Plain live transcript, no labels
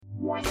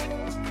Hi,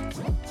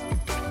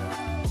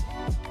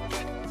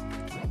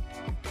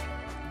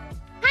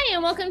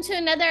 and welcome to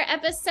another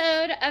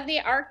episode of the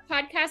ARC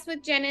podcast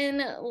with Jen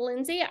and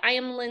Lindsay. I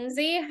am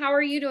Lindsay. How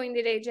are you doing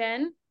today,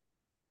 Jen?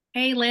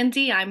 Hey,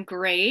 Lindsay, I'm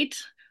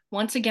great.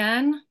 Once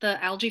again,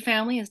 the Algae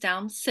family is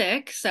down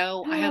sick,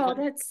 so I have Oh,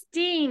 that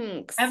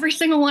stinks. every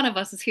single one of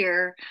us is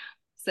here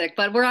sick,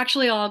 but we're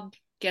actually all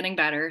getting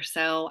better.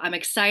 So I'm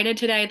excited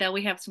today that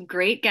we have some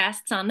great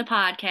guests on the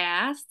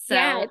podcast.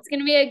 Yeah, it's going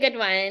to be a good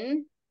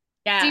one.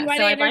 Do you Yeah, want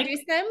so to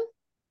introduce them?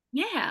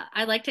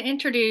 I'd like to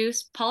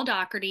introduce Paul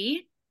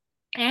Daugherty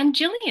and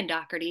Jillian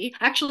Daugherty.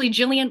 Actually,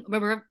 Jillian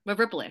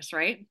Mavriplis,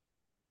 right?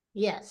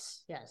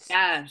 Yes. Yes.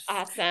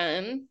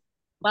 Awesome.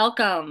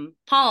 Welcome.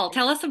 Paul,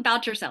 tell us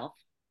about yourself.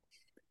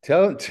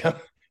 Tell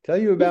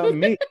you about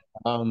me.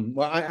 Well,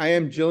 I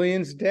am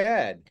Jillian's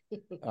dad.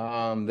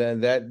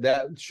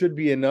 That should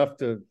be enough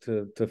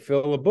to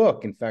fill a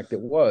book. In fact, it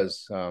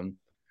was.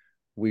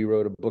 We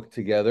wrote a book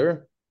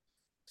together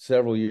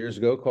several years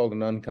ago called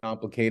An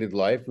Uncomplicated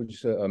Life,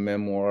 which is a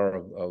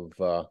memoir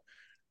of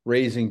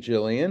raising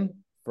Jillian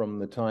from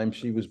the time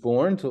she was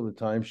born till the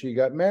time she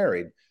got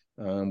married.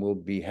 We'll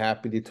be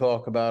happy to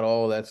talk about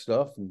all of that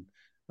stuff.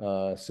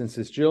 And since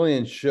it's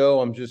Jillian's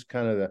show, I'm just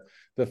kind of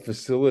the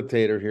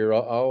facilitator here.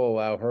 I'll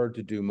allow her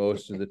to do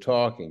most of the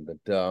talking, but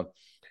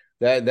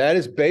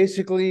that's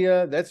basically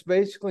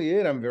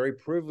it. I'm very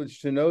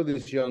privileged to know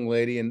this young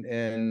lady,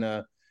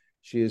 and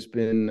she has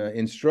been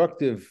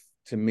instructive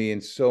to me in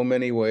so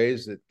many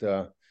ways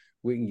that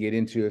we can get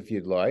into if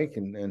you'd like,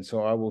 and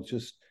so I will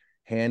just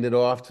hand it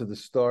off to the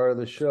star of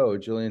the show.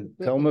 Jillian,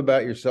 tell them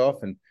about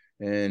yourself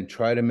and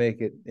try to make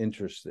it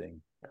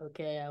interesting.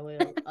 Okay, I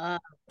will.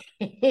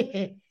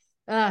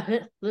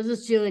 This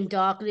is Jillian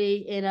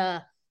Daugherty,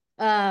 and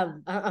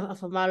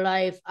for my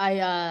life,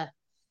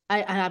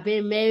 I've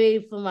been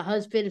married for my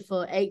husband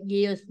for 8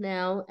 years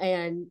now,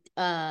 and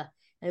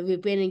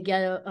we've been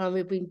together.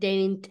 We've been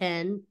dating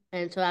 10,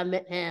 and so I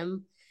met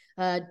him.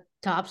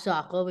 Top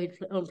soccer, we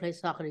play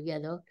soccer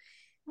together,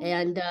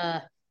 and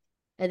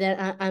then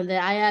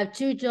I have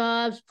two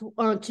jobs,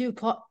 two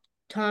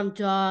part-time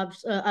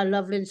jobs. I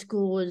love in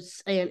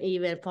schools and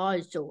even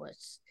party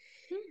stores.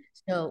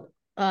 So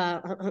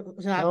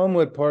tell them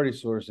what Party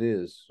Source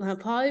is.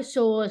 Party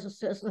stores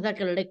is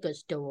like a liquor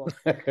store.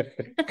 A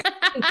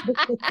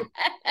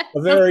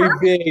very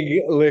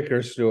big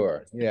liquor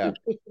store. Yeah.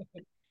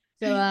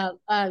 So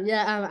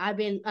I've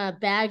been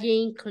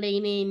bagging,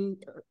 cleaning,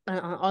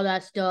 all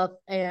that stuff,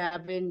 and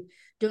I've been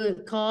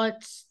doing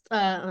carts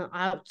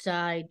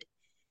outside.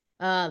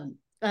 And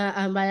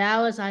my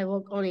hours, I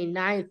work only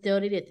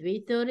 9:30 to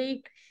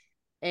 3:30,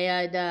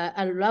 and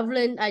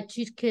I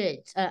teach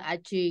kids. I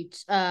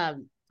teach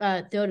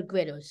third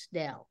graders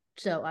now,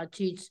 so I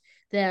teach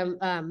them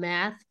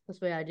math. That's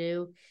what I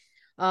do.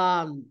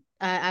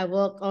 I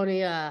work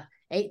only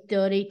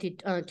 8:30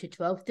 to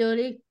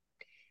 12:30.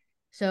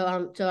 So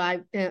I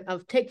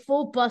take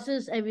full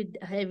buses every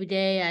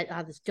day. I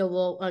have to still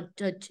walk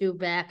two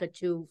back or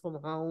two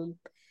from home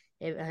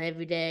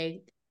every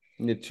day.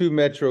 And the 2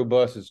 metro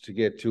buses to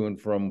get to and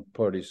from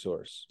Party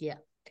Source. Yeah,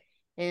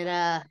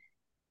 and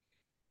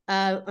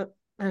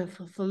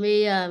for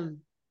me, I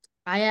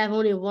have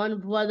only one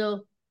brother,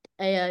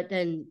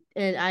 and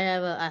I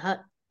have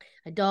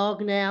a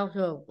dog now.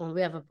 So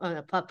we have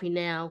a puppy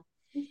now.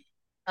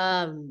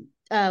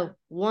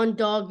 One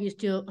dog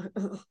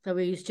that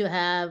we used to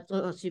have,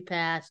 she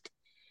passed,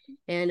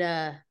 and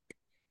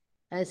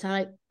it's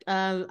like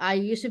I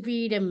used to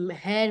be the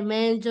head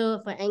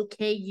manager for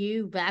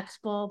NKU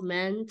basketball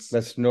men's.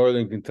 That's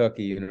Northern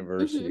Kentucky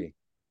University.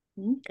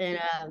 Mm-hmm. And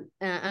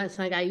it's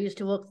like I used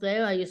to work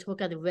there. I used to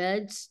work at the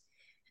Reds,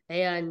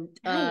 and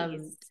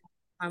Nice.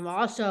 I'm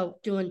also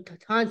doing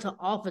tons of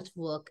office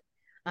work.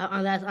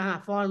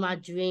 I'm following my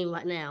dream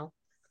right now.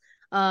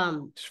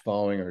 Just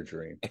following her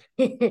dream.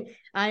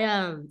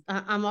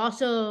 I'm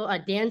also a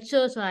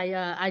dancer, so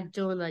I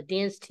joined a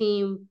dance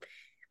team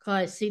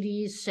called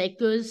Cities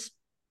Shakers.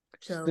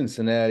 So Sin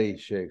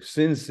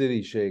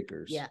City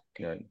Shakers. Yeah.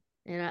 Right.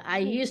 And I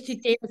used to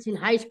dance in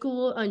high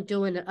school and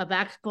doing a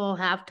basketball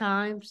half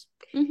times.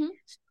 Mm-hmm.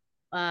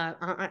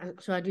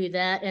 So I do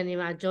that, and then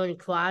I joined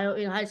choir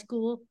in high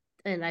school,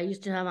 and I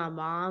used to have my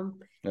mom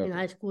in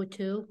high school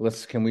too.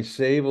 Can we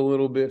save a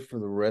little bit for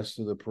the rest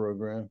of the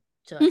program?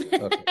 So,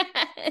 okay.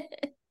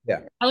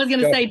 Yeah. I was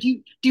going to say,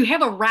 do you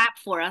have a rap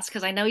for us?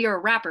 Because I know you're a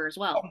rapper as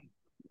well.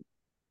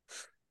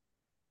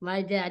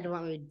 My dad don't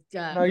want me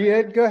to. No,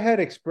 yeah, go ahead,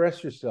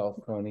 express yourself,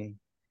 honey.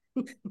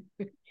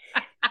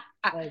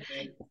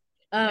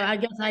 I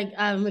guess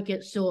I make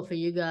it sore for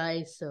you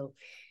guys, so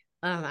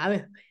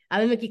I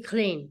will make it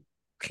clean.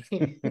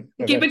 Keep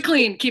it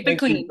clean. Keep it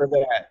clean. For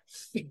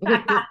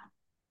that.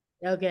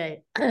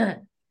 Okay.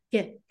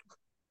 Yeah.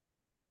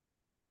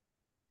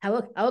 I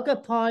work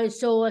at party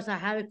stores. I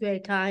have a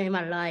great time in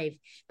my life.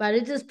 But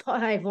it's just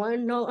part I want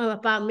to know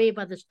about me,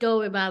 about the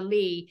story about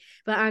me.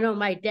 But I know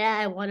my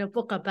dad want a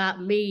book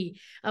about me.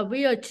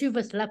 We are two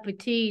for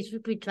celebrities. We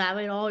be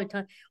traveling all the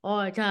time,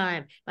 all the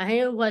time. My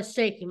hand was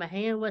shaking. My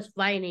hand was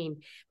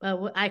fighting.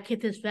 But I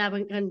kept this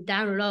rapping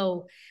down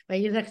low. But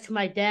you next to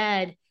my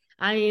dad.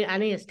 I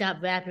need to stop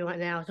rapping right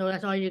now. So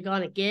that's all you're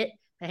gonna get.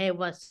 Hey,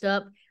 what's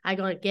up? I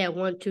gonna get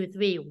 1, 2,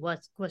 3.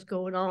 What's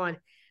going on?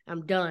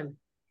 I'm done.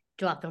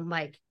 Drop the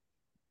mic.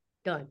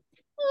 Done.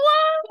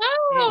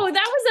 Whoa,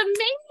 that was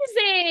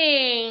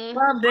amazing.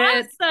 Loved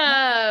it.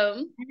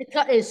 Awesome. The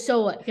cut is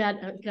so what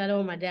got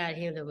over my dad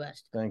here the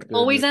rest. Thank goodness.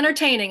 Always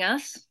entertaining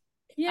us.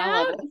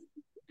 Yeah,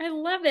 I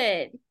love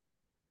it.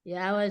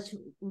 Yeah, I was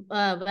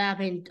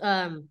rapping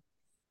when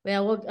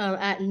I worked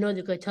at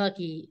Northern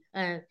Kentucky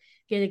and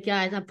get the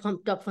guys. I'm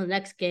pumped up for the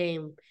next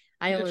game.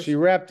 She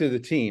rapped to the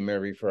team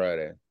every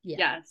Friday. Yeah.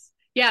 Yes.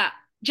 Yeah.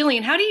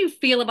 Jillian, how do you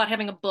feel about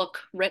having a book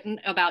written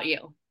about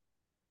you?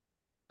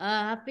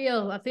 I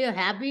feel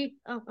happy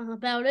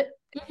about it.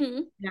 Mm-hmm.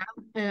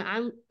 And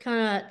I'm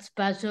kind of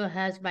special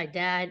as my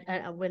dad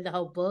with the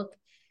whole book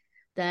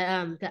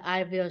that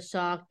I feel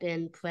shocked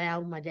and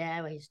proud of my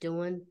dad what he's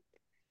doing.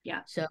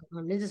 Yeah. So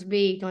this is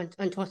me trying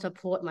to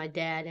support my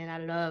dad, and I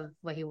love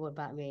what he wrote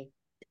about me.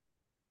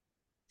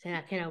 And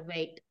I cannot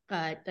wait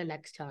the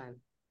next time.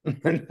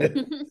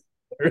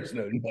 There's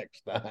no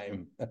next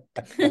time.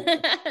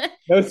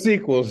 No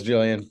sequels,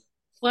 Jillian.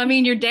 Well, I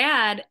mean, your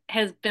dad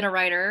has been a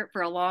writer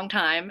for a long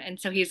time, and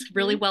so he's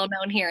really well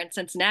known here in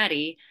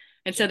Cincinnati.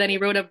 And so then he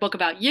wrote a book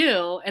about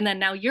you, and then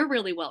now you're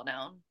really well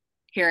known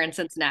here in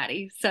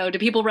Cincinnati. So do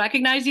people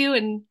recognize you?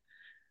 And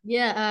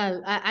yeah,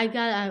 I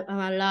got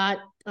a lot.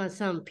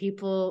 Some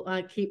people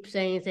keep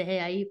saying, "Say, hey,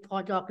 are you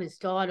part of the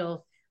starter?"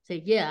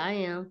 Say, yeah, I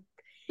am.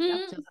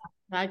 Mm-hmm. So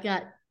I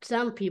got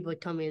some people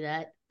tell me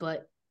that,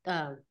 but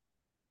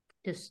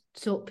just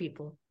short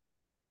people.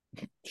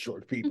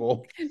 Short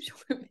people.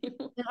 Short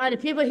people. The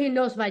people who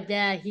knows my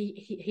dad,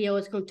 he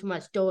always come to my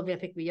store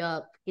and pick me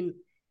up.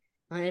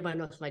 Everybody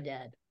knows my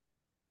dad.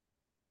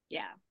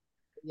 yeah.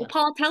 Well,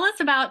 Paul, tell us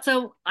about,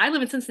 so I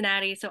live in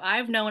Cincinnati, so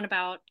I've known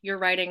about your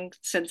writing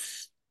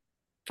since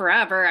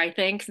forever, I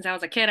think. Since I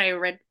was a kid,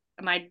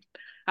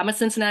 I'm a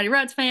Cincinnati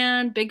Reds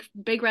fan,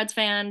 big Reds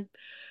fan,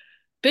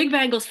 big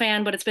Bengals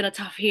fan, but it's been a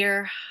tough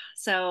year.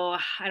 So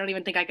I don't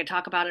even think I could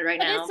talk about it right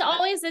But now. it's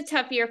always a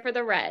tough year for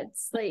the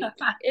Reds. Like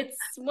it's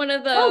one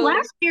of those. Oh,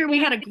 last year we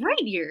had a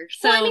great year.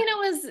 So well, I mean,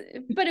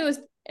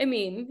 I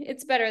mean,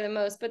 it's better than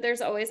most, but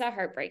there's always a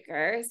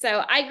heartbreaker.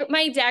 So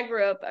my dad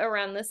grew up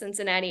around the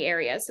Cincinnati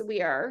area, so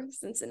we are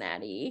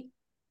Cincinnati.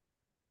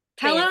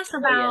 Tell us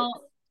about,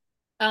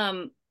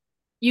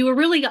 you were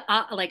really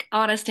like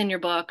honest in your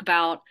book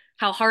about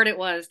how hard it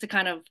was to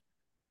kind of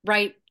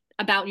write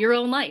about your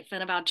own life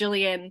and about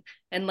Jillian,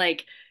 and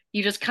like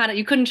you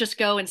couldn't just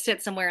go and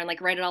sit somewhere and like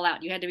write it all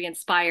out. You had to be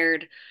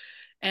inspired.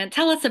 And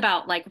tell us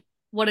about like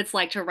what it's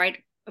like to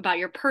write about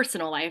your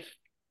personal life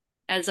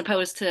as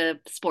opposed to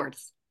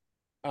sports.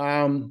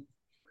 Actually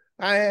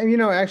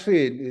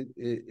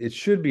it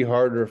should be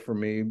harder for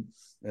me,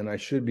 and I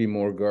should be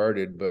more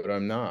guarded, but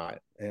I'm not,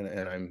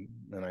 and I'm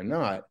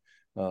not.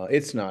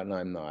 It's not, and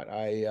I'm not.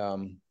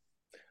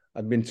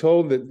 I've been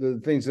told that the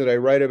things that I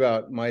write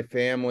about my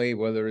family,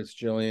 whether it's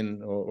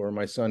Jillian or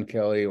my son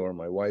Kelly or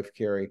my wife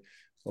Carrie,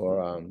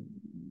 or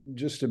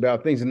just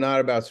about things and not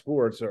about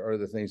sports, are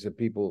the things that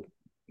people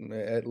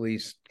at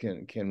least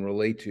can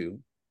relate to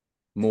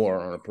more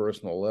on a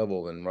personal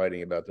level than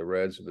writing about the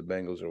Reds or the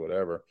Bengals or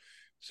whatever.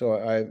 So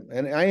I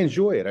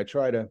enjoy it. I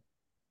try to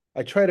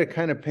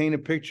kind of paint a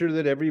picture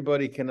that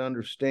everybody can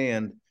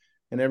understand,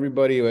 and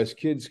everybody who has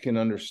kids can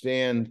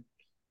understand,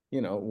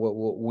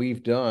 what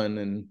we've done.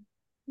 And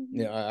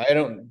I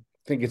don't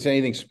think it's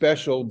anything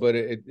special, but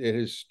it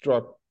has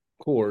struck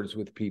chords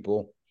with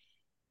people.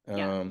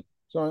 So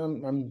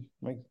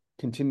I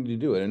continue to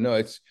do it. And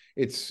no,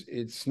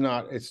 it's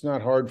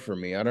not hard for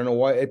me. I don't know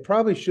why. It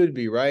probably should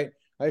be, right?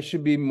 I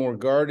should be more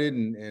guarded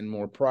and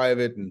more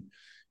private and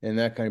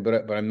that kind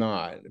of, but I'm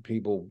not.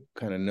 People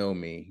kind of know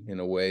me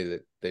in a way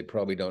that they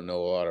probably don't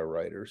know a lot of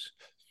writers.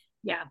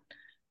 Yeah.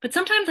 But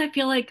sometimes I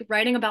feel like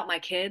writing about my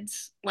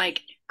kids,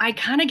 like I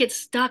kind of get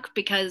stuck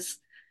because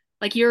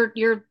like your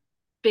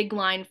big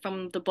line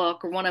from the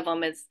book, or one of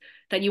them, is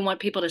that you want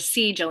people to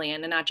see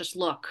Jillian and not just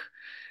look.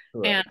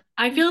 Right. And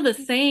I feel the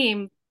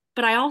same,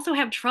 but I also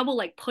have trouble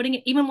like putting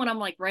it, even when I'm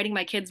like writing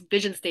my kids'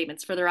 vision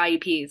statements for their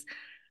IEPs,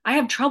 I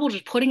have trouble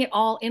just putting it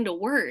all into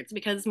words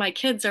because my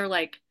kids are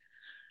like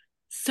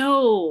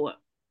so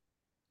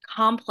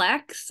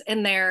complex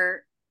in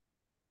their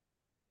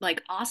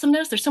like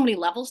awesomeness. There's so many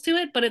levels to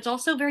it, but it's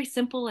also very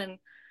simple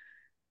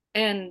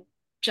and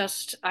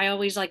just I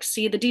always like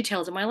see the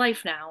details of my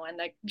life now, and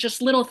like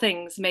just little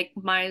things make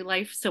my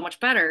life so much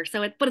better.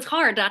 But it's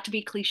hard not to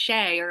be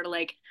cliche or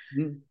like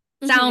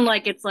sound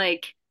like it's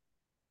like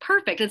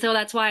perfect. And so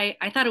that's why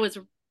I thought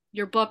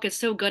your book is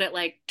so good at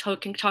like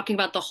talking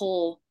about the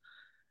whole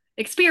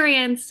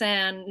experience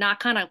and not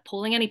kind of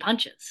pulling any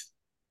punches.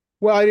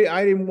 Well,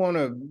 I didn't want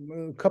to,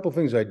 a couple of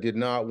things I did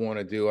not want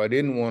to do. I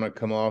didn't want to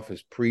come off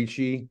as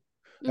preachy.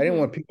 I didn't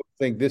want people to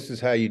think this is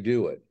how you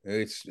do it.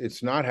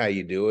 It's not how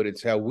you do it.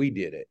 It's how we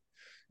did it.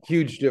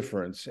 Huge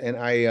difference. And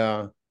I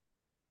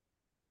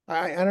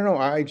don't know.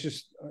 I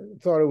just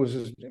thought it was,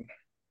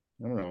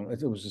 I don't know.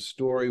 It was a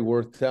story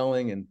worth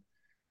telling, and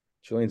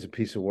Jillian's a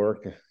piece of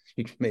work.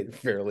 She made it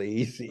fairly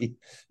easy.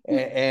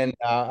 And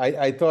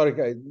I thought,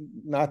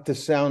 not to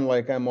sound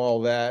like I'm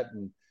all that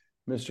and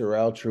Mr.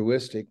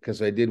 Altruistic,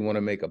 because I did want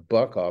to make a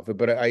buck off it,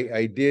 but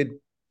I did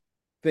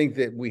think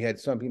that we had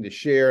something to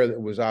share that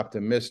was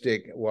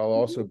optimistic while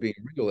also being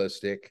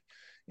realistic,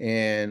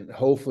 and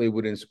hopefully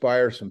would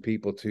inspire some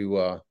people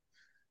to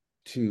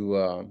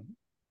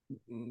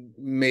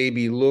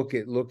maybe look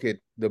at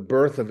the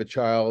birth of a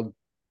child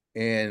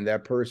and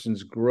that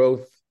person's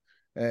growth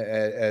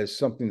as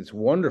something that's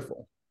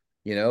wonderful,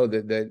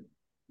 that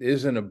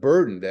isn't a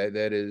burden,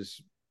 that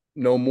is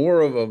no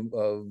more of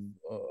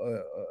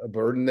a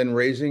burden than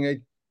raising a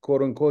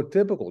quote unquote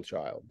typical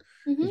child.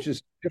 It's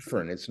just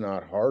different. It's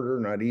not harder,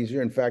 not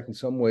easier. In fact, in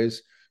some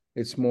ways,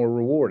 it's more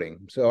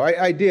rewarding. So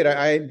I did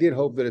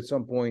hope that at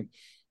some point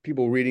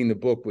people reading the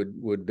book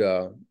would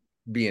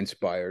be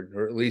inspired,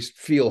 or at least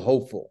feel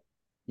hopeful,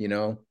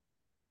 Yeah.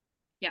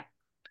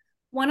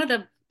 One of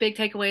the big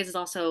takeaways is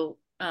also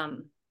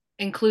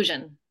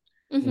inclusion,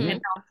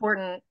 and how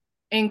important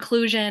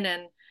inclusion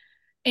and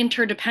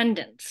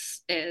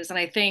interdependence is. And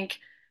I think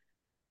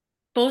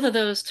both of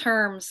those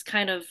terms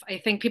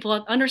I think people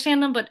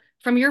understand them, but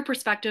from your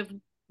perspective,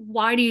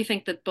 why do you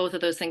think that both of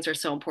those things are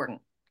so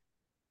important?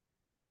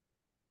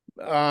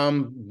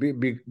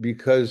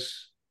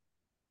 Because,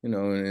 in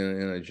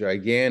a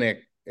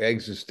gigantic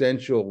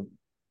existential,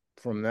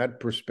 from that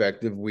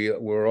perspective,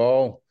 we're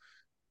all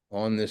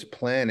on this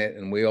planet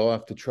and we all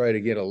have to try to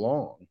get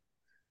along,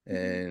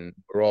 and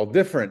we're all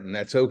different, and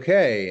that's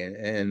okay.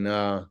 And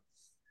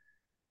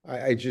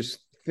I just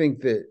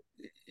think that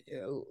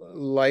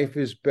life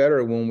is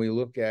better when we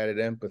look at it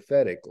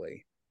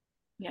empathetically.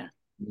 Yeah.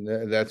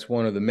 That's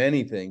one of the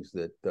many things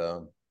that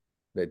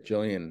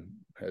Jillian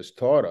has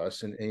taught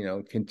us,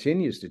 and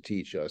continues to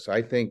teach us.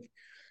 I think,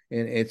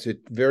 and it's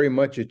very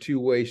much a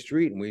two-way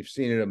street, and we've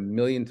seen it a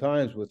million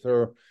times with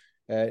her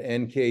at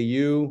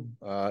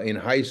NKU, in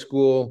high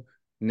school,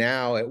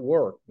 now at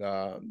work.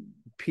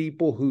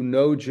 People who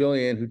know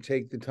Jillian, who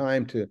take the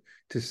time to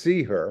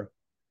see her,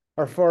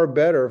 are far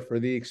better for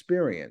the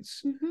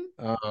experience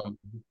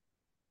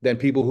than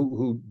people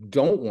who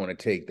don't want to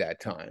take that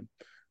time.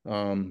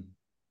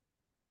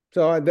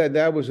 So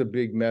that was a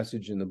big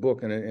message in the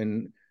book,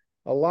 and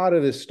a lot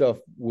of this stuff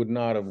would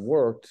not have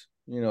worked,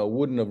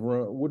 wouldn't have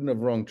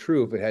rung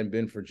true if it hadn't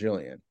been for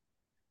Jillian.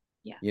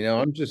 Yeah.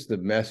 I'm just the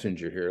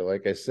messenger here.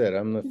 Like I said,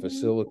 I'm the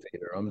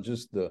facilitator. I'm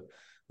just the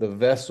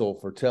vessel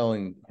for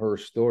telling her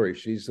story.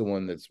 She's the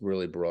one that's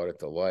really brought it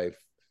to life.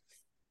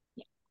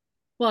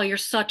 Well, you're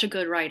such a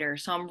good writer,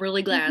 so I'm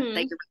really glad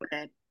that you wrote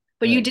it.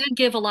 But you did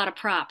give a lot of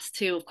props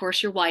to, of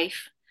course, your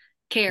wife,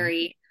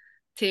 Carrie,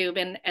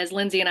 and as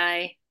Lindsay and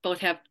I both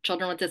have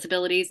children with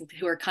disabilities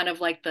who are kind of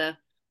like the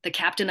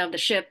captain of the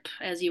ship,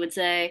 as you would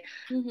say.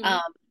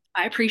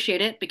 I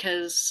appreciate it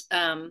because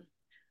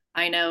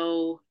I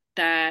know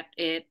that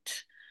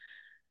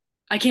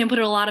I can't put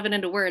a lot of it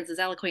into words as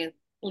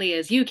eloquently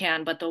as you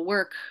can, but the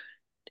work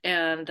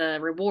and the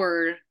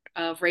reward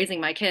of raising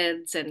my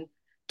kids and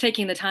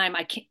taking the time,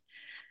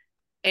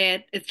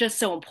 it's just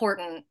so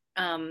important,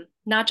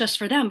 not just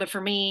for them, but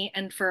for me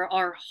and for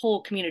our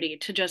whole community,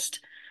 to just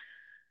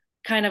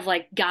kind of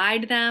like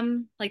guide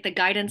them, like the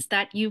guidance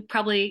that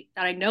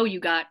I know you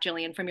got,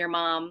 Jillian, from your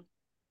mom,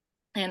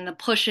 and the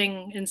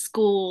pushing in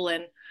school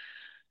and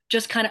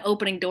just kind of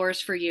opening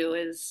doors for you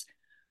is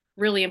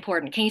really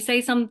important. Can you say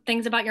some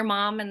things about your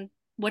mom and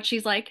what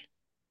she's like?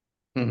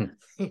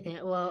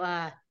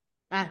 Well,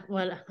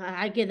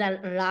 I get a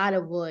lot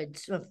of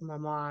words from my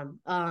mom.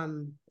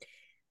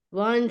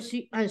 One,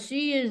 she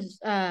is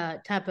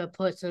type of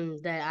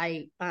person that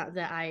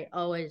I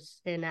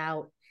always send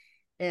out,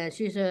 and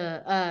she's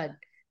a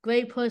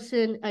great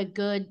person, a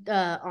good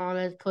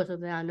honest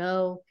person that I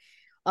know.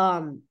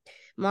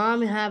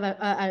 Mom have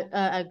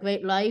a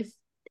great life,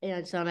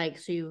 and so like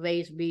she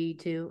raised me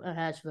too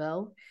as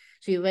well.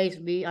 She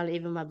raised me and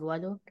even my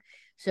brother.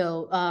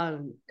 So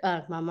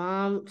my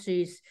mom,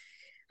 she's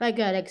like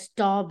a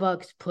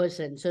Starbucks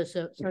person. So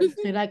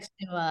she likes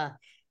to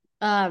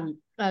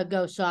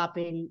go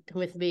shopping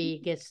with me.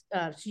 Gets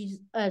she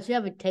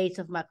have a taste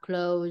of my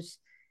clothes.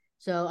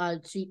 So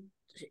she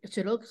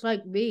looks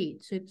like me.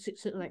 She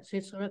looks like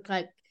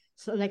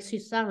she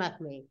sound like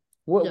me.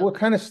 What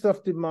kind of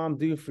stuff did Mom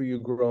do for you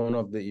growing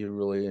up that you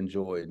really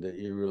enjoyed, that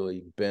you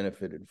really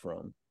benefited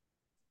from?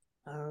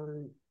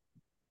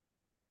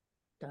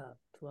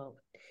 Well,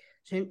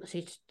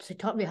 she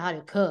taught me how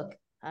to cook.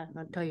 I'll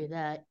tell you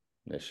that.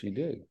 Yes, she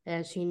did.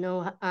 And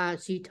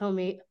she told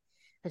me,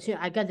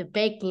 I got the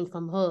baking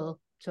from her.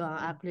 So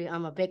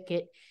I'm a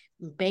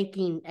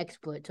baking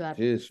expert. So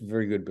she is a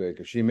very good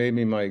baker. She made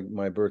me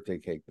my birthday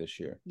cake this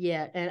year.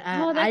 Yeah,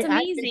 and that's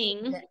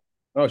amazing.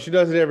 Oh, she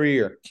does it every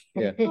year.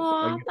 Yeah. I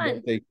Oh, get a fun.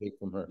 birthday cake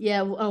from her.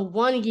 Yeah,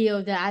 1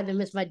 year that I had to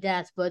miss my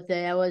dad's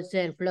birthday, I was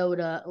in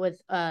Florida with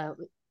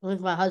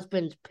my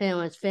husband's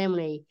parents'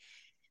 family.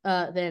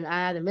 Then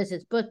I had to miss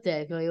his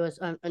birthday because it was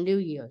on New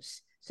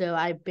Year's. So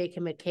I baked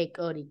him a cake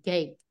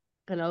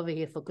and over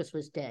here for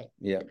Christmas Day.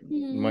 Yeah.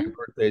 My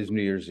birthday is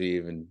New Year's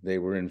Eve, and they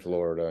were in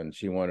Florida, and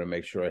she wanted to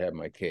make sure I had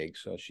my cake,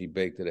 so she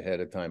baked it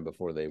ahead of time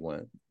before they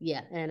went.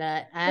 Yeah, and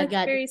I That's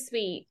got very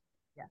sweet.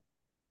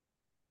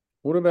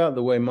 What about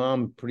the way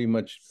mom pretty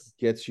much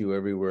gets you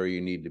everywhere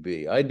you need to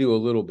be? I do a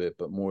little bit,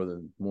 but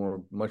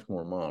much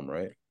more mom,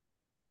 right?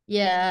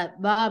 Yeah,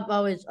 Bob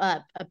always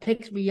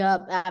picks me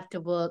up after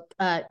work.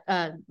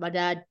 My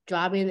dad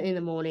driving in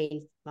the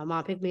morning. My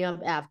mom picked me up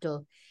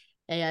after,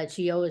 and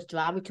she always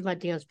drive me to my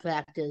dance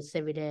practice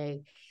every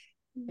day.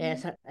 And,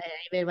 Mhm. so,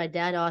 and my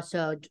dad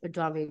also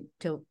drive me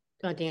to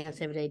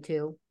dance every day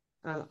too,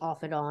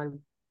 off and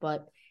on.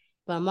 But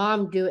my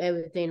mom do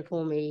everything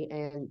for me,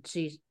 and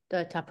she's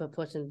the type of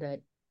person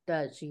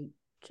that she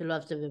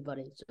loves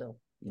everybody. So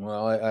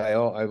Well,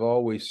 I've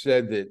always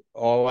said that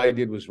all I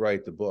did was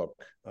write the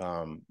book.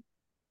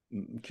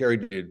 Carrie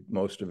did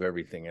most of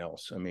everything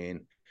else. I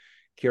mean,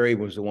 Carrie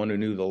was the one who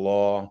knew the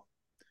law.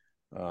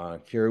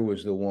 Carrie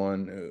was the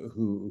one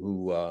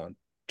who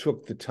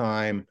took the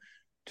time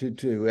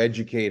to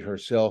educate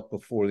herself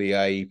before the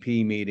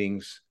IEP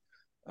meetings.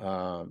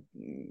 Carrie's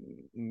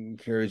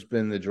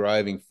been the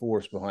driving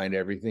force behind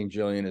everything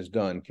Jillian has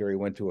done. Carrie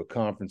went to a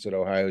conference at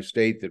Ohio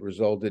State that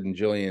resulted in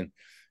Jillian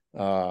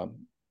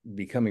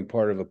becoming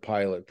part of a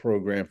pilot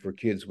program for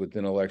kids with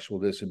intellectual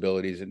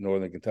disabilities at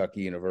Northern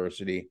Kentucky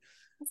University.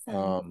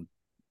 Awesome.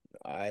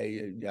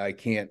 I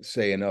can't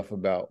say enough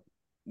about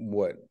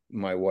what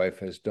my wife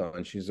has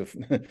done. She's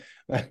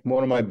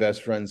one of my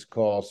best friends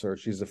calls her,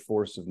 she's a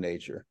force of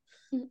nature.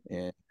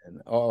 And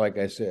all, like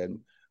I said,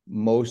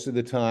 most of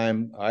the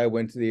time I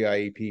went to the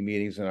IEP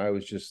meetings and I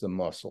was just the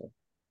muscle.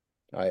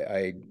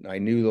 I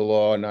knew the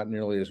law not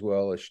nearly as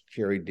well as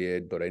Carrie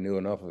did, but I knew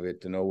enough of it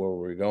to know where we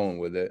were going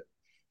with it.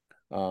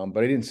 But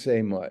I didn't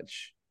say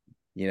much,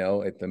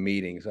 at the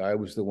meetings. I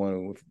was the one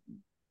who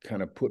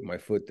kind of put my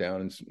foot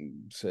down and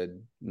said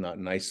not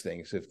nice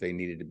things if they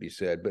needed to be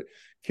said. But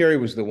Carrie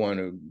was the one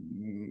who,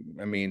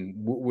 I mean,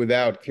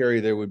 without Carrie,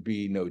 there would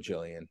be no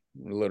Jillian,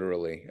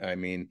 literally. I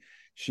mean,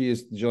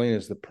 Jillian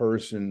is the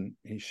person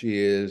she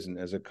is and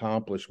has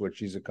accomplished what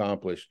she's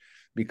accomplished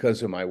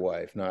because of my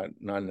wife, not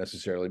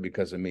necessarily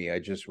because of me. I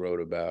just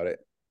wrote about it.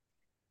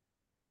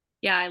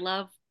 Yeah, I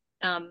love,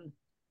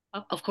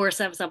 of course,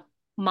 I was a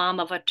mom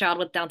of a child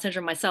with Down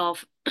syndrome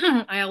myself.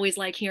 I always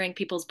like hearing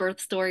people's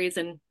birth stories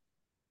and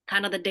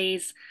kind of the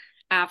days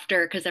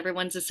after because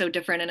everyone's is so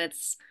different and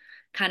it's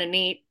kind of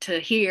neat to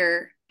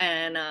hear.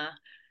 And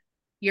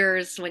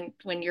yours,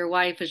 when your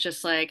wife is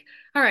just like,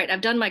 all right,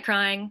 I've done my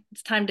crying,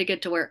 it's time to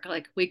get to work,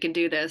 like we can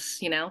do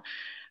this.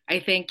 I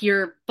think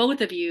you're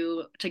both of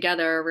you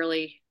together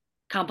really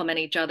complement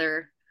each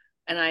other.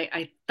 And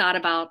I thought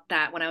about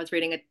that when I was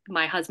reading it.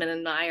 My husband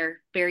and I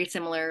are very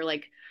similar.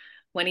 Like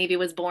when Evie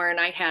was born,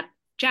 I had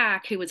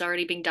Jack, who was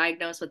already being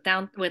diagnosed with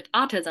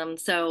autism.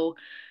 So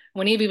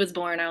when Evie was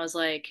born, I was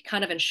like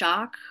kind of in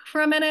shock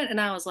for a minute.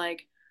 And I was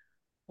like,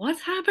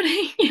 what's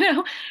happening?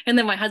 And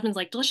then my husband's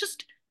like,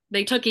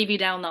 they took Evie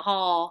down the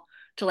hall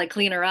to like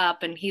clean her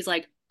up. And he's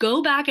like,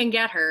 go back and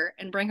get her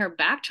and bring her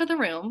back to the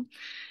room.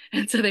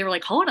 And so they were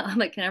like, hold on,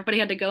 like everybody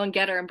had to go and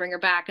get her and bring her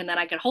back. And then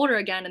I could hold her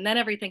again. And then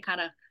everything kind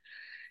of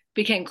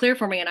became clear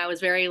for me. And I was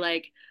very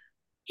like,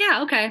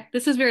 yeah, okay,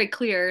 this is very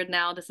clear.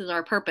 Now this is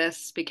our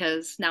purpose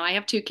because now I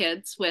have two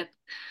kids with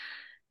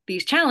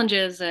these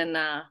challenges. And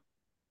I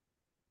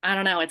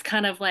don't know, it's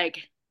kind of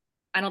like,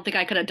 I don't think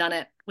I could have done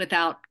it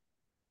without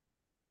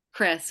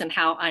Chris and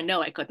how I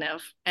know I couldn't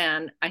have.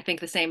 And I think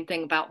the same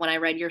thing about when I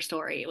read your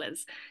story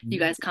was you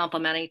guys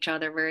complement each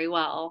other very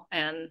well.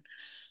 And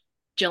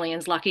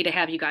Jillian's lucky to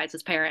have you guys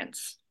as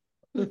parents.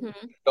 Mm-hmm.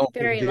 Don't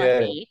Very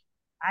forget lucky.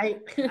 I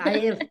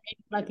am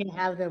I can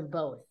have them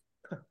both.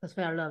 That's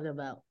what I love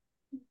about.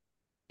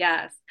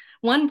 Yes.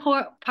 One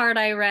part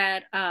I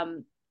read,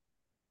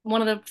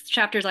 one of the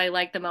chapters I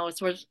liked the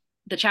most was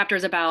the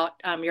chapters about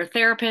your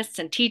therapists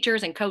and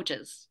teachers and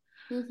coaches.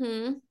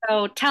 Mm-hmm.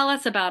 So tell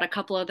us about a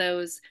couple of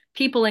those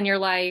people in your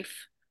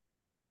life.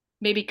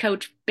 Maybe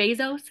Coach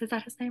Bezos, is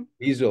that his name?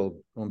 Beazle.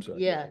 I'm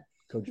sorry. Yeah,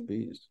 Coach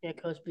Bees. yeah,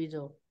 Coach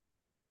Beazle.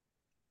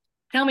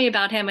 Tell me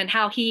about him and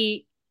how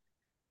he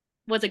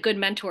was a good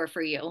mentor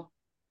for you.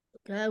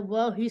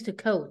 Well, he's the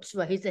coach.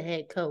 Well, he's the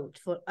head coach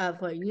for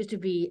it used to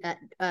be at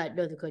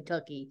Northern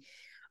Kentucky.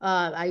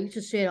 I used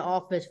to share the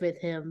office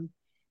with him,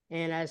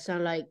 and I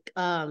sound like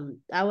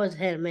I was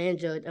head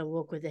manager and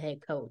work with the head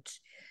coach.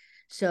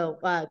 So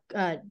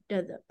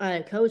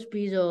Coach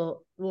Beazle,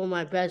 one of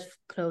my best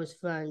close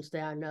friends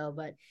that I know,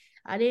 but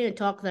I didn't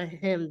talk to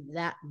him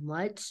that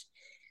much.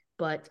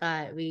 But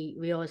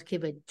we always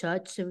keep in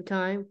touch every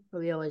time.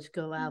 We always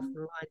go out for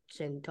lunch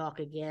and talk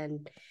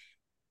again.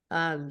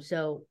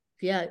 So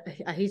Yeah,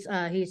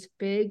 he's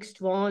big,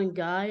 strong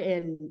guy,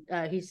 and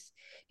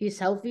he's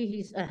healthy.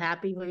 He's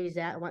happy where he's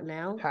at right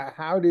now.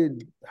 How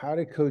did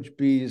Coach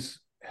Bees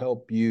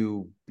help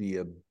you be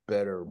a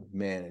better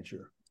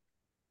manager?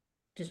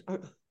 Just uh,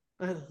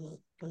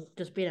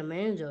 just being a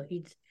manager.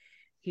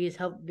 He's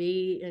helped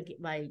me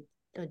get my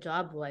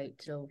job right.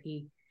 So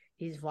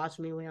he's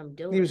watching me what I'm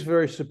doing. He was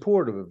very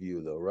supportive of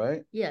you, though,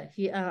 right? Yeah,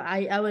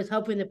 I was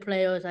helping the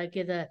players. I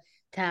get the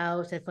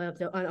towels, I put up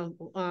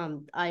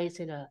the ice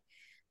and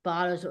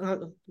bottles,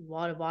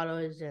 water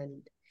bottles,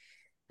 and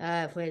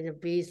when the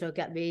bees look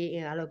at me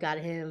and I look at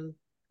him,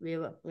 we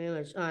were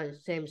the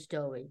same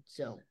story.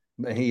 So.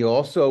 And he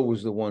also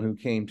was the one who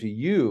came to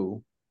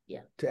you,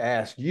 yeah, to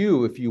ask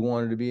you if you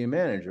wanted to be a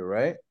manager,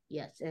 right?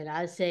 Yes, and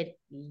I said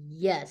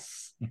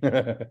yes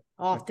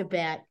off the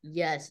bat.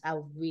 Yes, I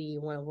really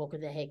want to work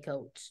with the head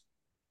coach.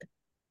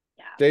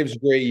 Yeah. Dave's a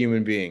great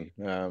human being.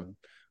 I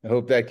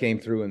hope that came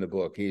through in the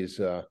book. He's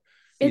a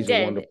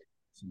wonderful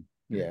person.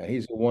 Yeah,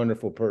 he's a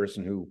wonderful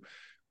person who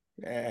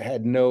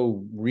had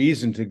no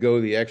reason to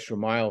go the extra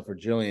mile for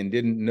Jillian,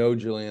 didn't know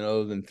Jillian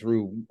other than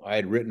through I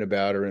had written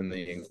about her in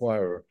the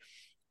Inquirer.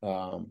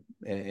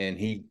 And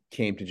he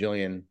came to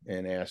Jillian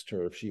and asked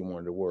her if she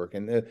wanted to work.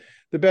 And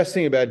the best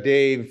thing about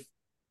Dave,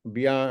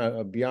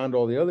 beyond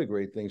all the other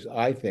great things,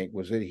 I think,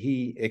 was that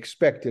he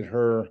expected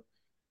her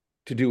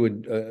to do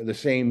the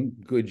same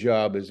good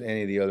job as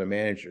any of the other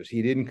managers.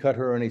 He didn't cut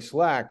her any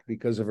slack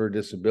because of her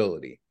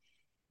disability.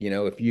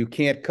 If you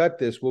can't cut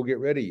this, we'll get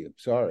rid of you.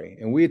 Sorry.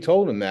 And we had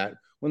told him that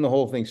when the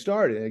whole thing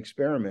started, an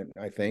experiment,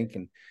 I think.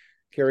 And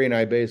Carrie and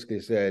I basically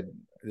said,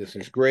 this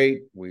is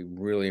great. We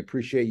really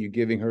appreciate you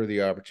giving her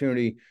the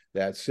opportunity.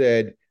 That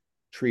said,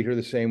 treat her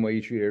the same way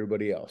you treat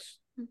everybody else.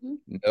 Mm-hmm.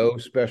 No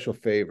special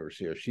favors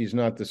here. She's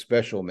not the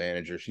special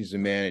manager. She's a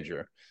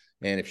manager.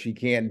 And if she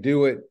can't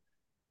do it,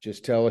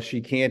 just tell us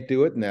she can't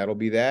do it, and that'll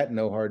be that.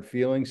 No hard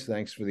feelings.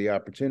 Thanks for the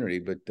opportunity.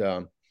 But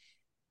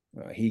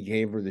he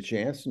gave her the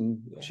chance, and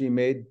she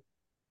made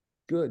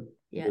good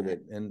with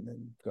it.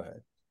 And go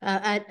ahead.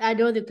 I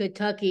know the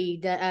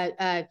Kentucky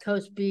that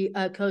Coach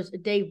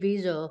Dave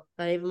Beazle,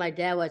 even my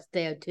dad was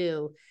there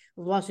too,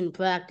 watching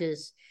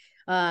practice.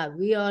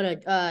 We are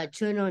the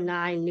Channel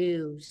 9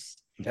 News.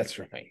 That's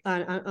right.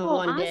 On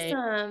one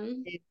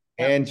day.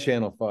 And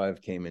Channel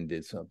 5 came and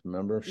did something.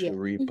 Remember,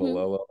 Cherie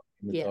Palello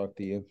talked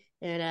to you.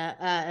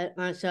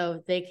 And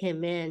so they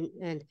came in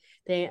and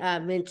they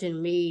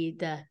mentioned me,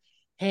 the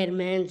head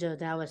manager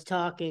that was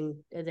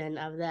talking, and then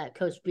of that,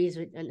 Coach Bees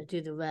and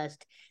do the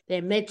rest.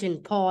 They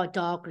mentioned Paul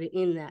Daugherty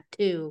in that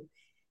too,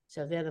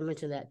 so they had to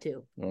mention that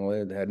too. Well,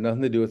 it had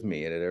nothing to do with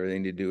me. It had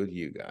everything to do with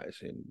you guys.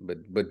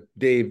 But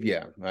Dave,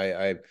 yeah,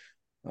 I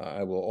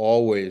will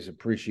always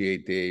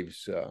appreciate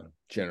Dave's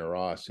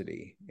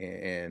generosity,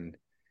 and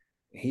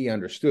he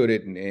understood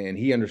it, and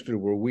he understood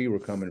where we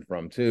were coming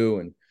from too,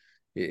 and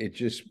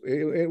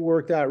it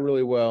worked out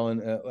really well.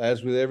 And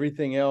as with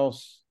everything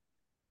else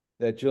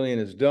that Jillian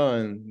has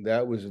done,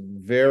 that was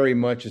very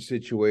much a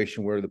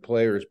situation where the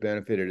players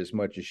benefited as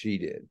much as she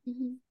did.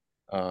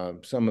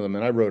 Mm-hmm. Some of them,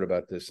 and I wrote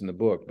about this in the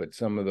book, but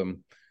some of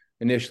them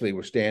initially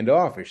were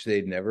standoffish.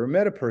 They'd never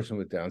met a person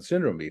with Down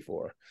syndrome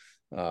before.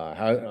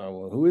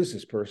 Who is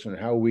this person?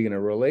 How are we going to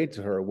relate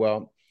to her?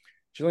 Well,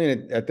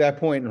 Jillian at that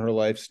point in her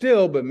life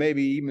still, but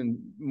maybe even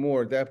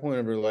more at that point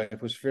of her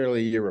life, was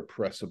fairly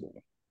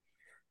irrepressible.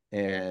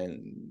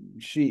 And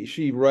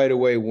she right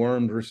away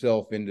wormed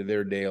herself into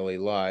their daily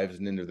lives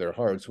and into their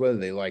hearts, whether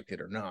they liked it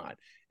or not.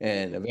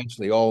 And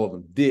eventually all of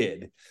them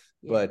did.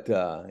 Yeah.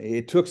 But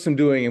it took some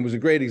doing. It was a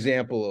great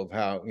example of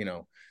how,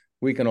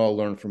 we can all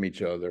learn from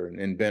each other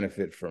and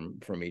benefit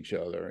from each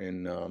other.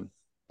 And the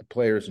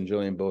players and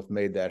Jillian both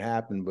made that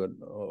happen. But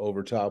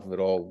over top of it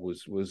all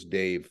was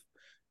Dave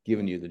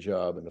giving you the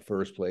job in the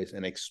first place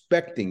and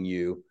expecting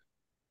you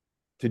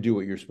to do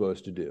what you're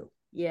supposed to do.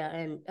 Yeah,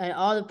 and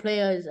all the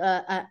players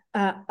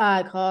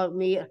called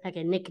me like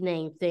a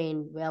nickname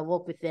thing where I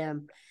work with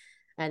them,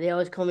 and they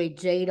always call me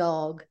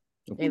J-Dog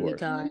every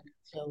time.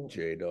 So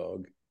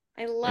J-Dog.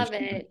 I love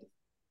it.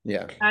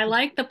 Yeah. I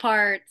like the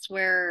parts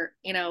where,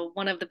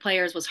 one of the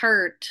players was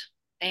hurt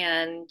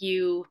and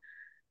you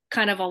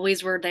kind of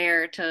always were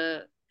there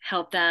to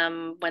help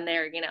them when they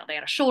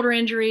had a shoulder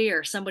injury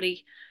or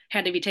somebody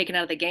had to be taken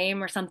out of the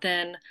game or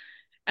something.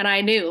 And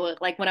I knew,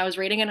 like, when I was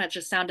reading it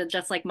just sounded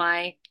just like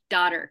my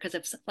daughter.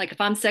 Because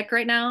if I'm sick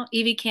right now,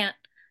 Evie can't.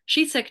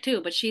 She's sick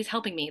too, but she's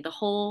helping me the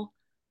whole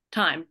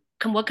time.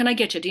 What can I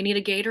get you? Do you need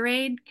a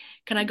Gatorade?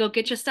 Can I go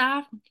get you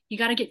stuff? You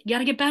gotta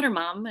get better,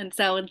 Mom. And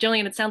so,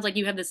 Jillian, it sounds like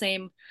you have the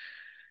same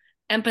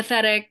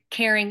empathetic,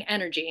 caring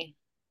energy,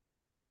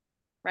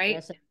 right?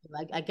 Yes,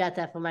 I got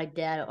that from my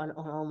dad on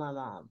my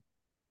mom.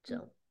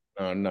 So.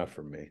 Not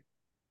from me.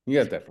 You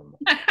got that from me.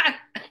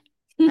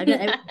 I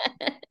got.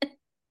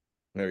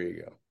 There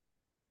you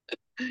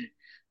go.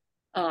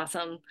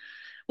 Awesome.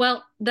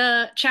 Well,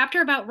 the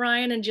chapter about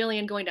Ryan and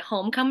Jillian going to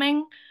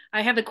homecoming,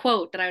 I have a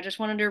quote that I just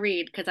wanted to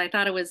read because I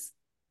thought it was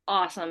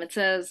awesome. It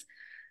says,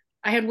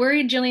 "I had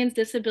worried Jillian's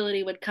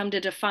disability would come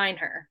to define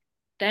her.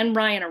 Then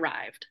Ryan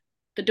arrived.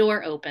 The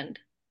door opened.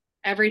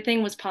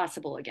 everything was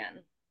possible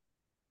again.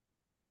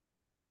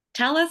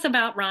 Tell us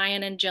about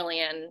Ryan and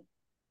Jillian.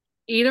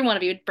 Either one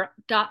of you,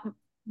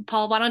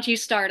 Paul, why don't you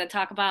start and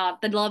talk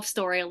about the love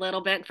story a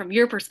little bit from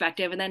your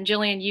perspective, and then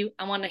Jillian,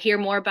 I want to hear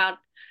more about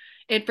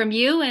it from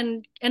you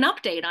and an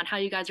update on how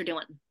you guys are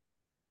doing.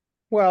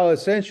 Well,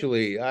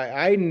 essentially,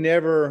 I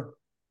never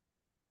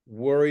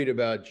worried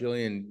about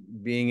Jillian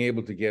being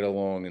able to get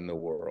along in the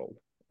world.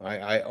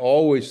 I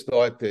always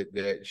thought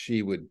that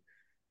she would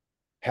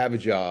have a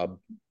job,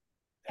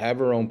 have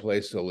her own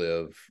place to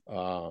live,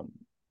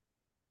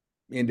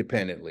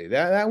 independently.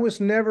 That was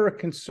never a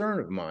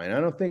concern of mine. I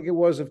don't think it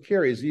was of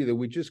Carrie's either.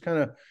 We just kind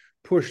of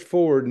pushed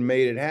forward and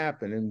made it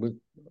happen, and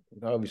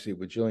obviously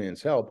with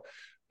Jillian's help.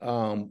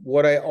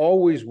 What I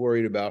always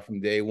worried about from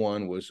day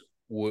one was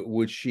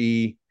would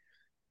she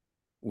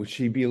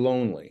be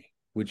lonely?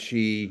 Would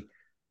she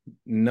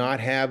not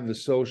have the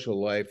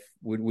social life?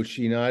 Would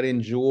she not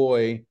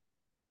enjoy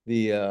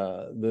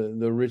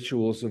the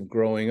rituals of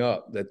growing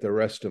up that the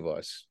rest of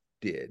us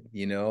did?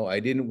 I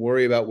didn't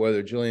worry about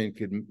whether Jillian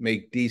could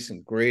make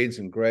decent grades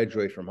and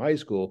graduate from high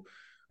school.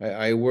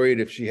 I worried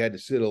if she had to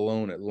sit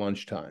alone at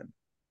lunchtime.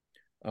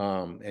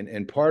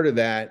 And part of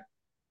that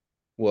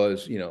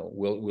was,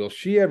 will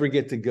she ever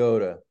get to go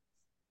to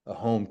a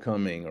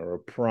homecoming or a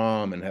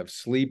prom and have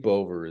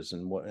sleepovers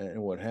and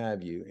what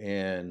have you?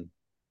 And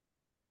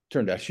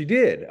turned out she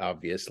did,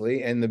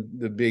 obviously. And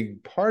the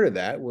big part of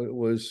that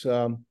was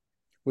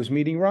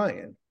meeting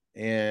Ryan,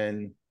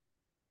 and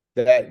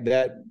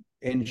that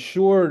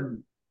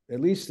ensured, at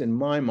least in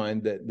my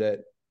mind,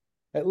 that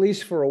at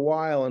least for a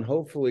while and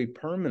hopefully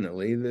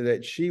permanently,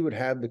 that she would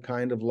have the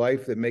kind of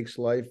life that makes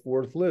life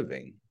worth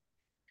living.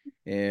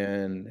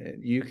 And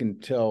you can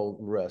tell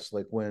the rest,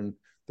 like when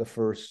the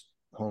first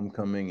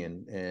homecoming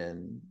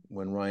and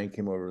when Ryan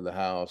came over to the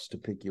house to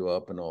pick you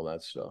up and all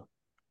that stuff.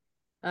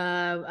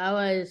 I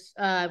was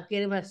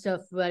getting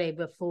myself ready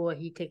before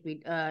he took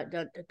me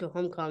to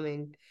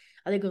homecoming.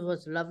 I think it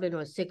was Loveland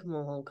or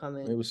Sycamore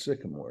homecoming. It was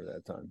Sycamore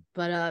that time.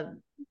 But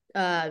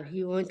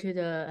he went to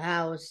the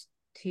house.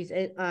 He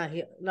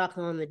knocked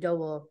on the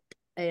door,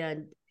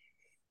 and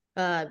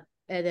then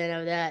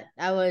after that,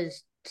 I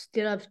was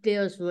still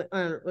upstairs,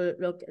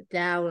 looked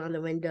down on the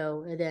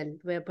window, and then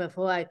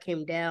before I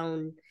came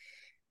down,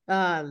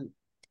 Ryan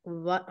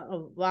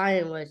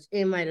was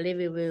in my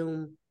living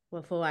room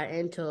before I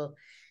entered,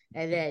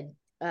 and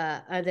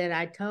then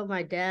I told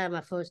my dad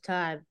my first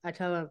time. I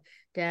told him,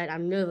 "Dad,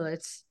 I'm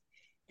nervous,"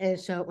 and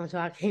so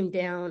I came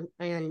down,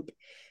 and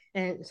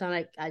so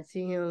like I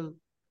see him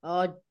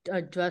all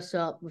dressed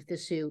up with the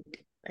suit,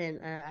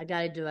 and I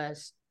got a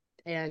dress,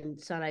 and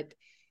so like,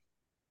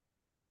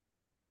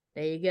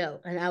 there you go,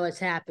 and I was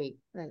happy,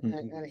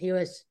 and he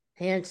was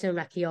handsome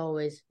like he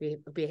always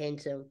be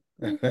handsome.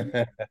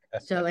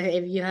 So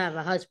if you have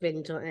a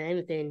husband or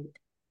anything,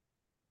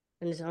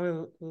 and there's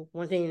only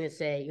one thing to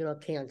say, you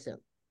look handsome.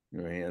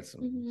 You're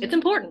handsome. Mm-hmm. It's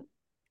important.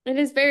 It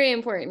is very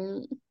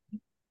important.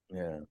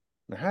 Yeah.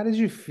 Now, how did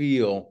you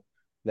feel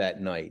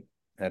that night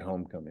at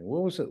homecoming?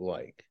 What was it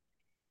like?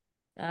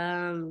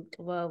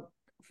 Well,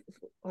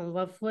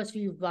 first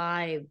we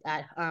arrived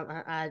at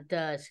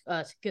the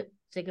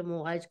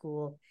Sycamore High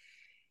School,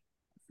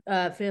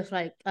 feels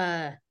like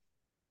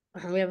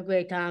we have a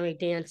great time, like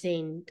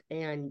dancing,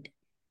 and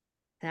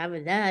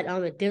having that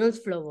on the dance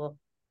floor.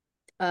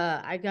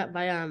 I got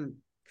my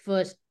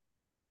first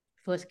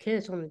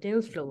kiss on the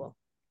dance floor.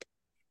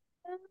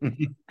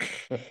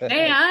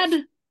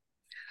 Dad.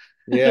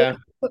 Yeah.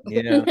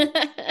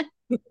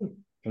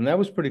 And that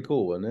was pretty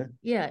cool, wasn't it?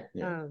 Yeah.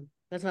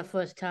 That's my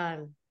first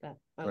time that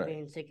I'm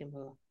being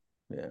Sycamore.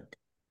 Yeah.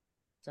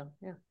 So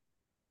yeah.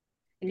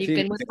 And you've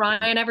been with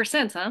Ryan ever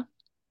since, huh?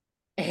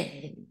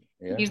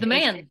 Yeah. He's the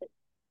man.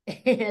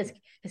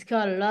 It's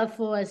called Love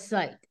for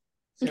Sight.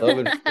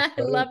 So.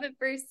 Love at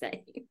first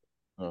sight.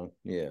 Oh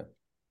yeah.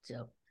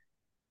 So.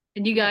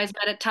 And you guys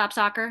met at Top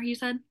Soccer, you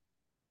said?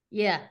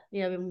 Yeah,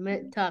 we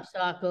met Top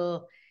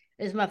Soccer.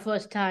 It's my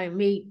first time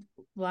meet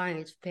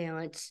Ryan's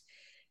parents.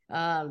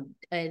 And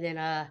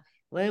then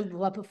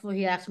right before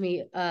he asked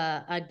me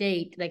a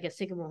date, like a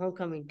Sycamore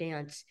homecoming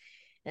dance,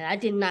 and I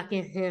did not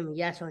give him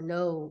yes or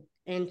no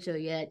answer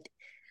yet.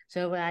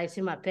 So when I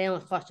see my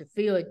parents across the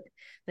field,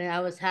 then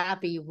I was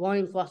happy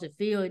running across the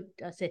field.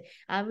 I said,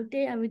 I have a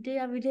date, I have a date,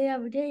 I have a date, I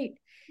have a date.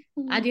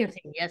 I didn't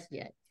say yes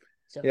yet.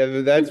 So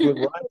yeah, that's what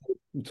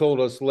Ryan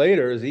told us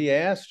later, is he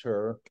asked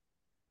her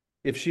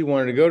if she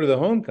wanted to go to the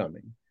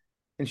homecoming,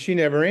 and she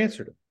never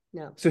answered him.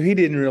 No. So he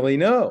didn't really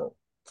know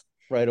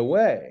right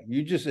away.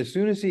 You just, as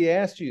soon as he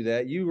asked you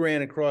that, you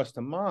ran across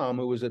to Mom,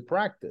 who was at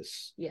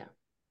practice. Yeah.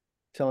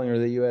 Telling her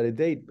that you had a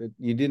date, but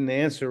you didn't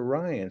answer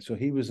Ryan, so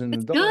he was in the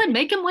dark. Good.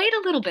 Make him wait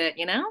a little bit,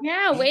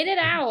 Yeah, wait it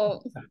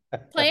out.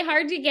 Play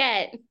hard to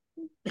get.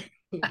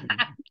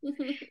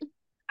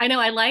 I know.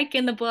 I like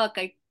in the book,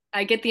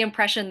 I get the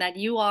impression that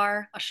you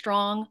are a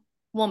strong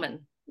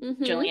woman,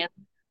 Jillian,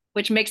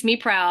 which makes me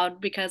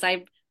proud, because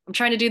I'm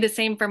trying to do the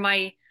same for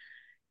my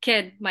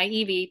kid, my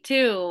Evie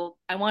too.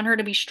 I want her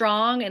to be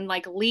strong and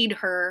like lead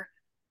her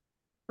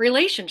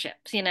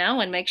relationships,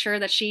 and make sure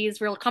that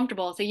she's real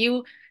comfortable. So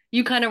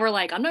you kind of were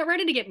like, I'm not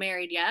ready to get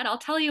married yet. I'll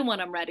tell you when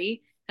I'm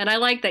ready. And I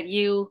like that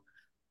you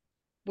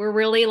were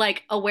really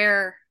like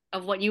aware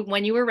of what you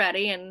when you were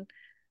ready, and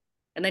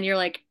then you're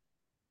like,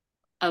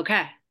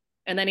 okay.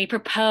 And then he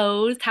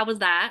proposed. How was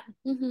that?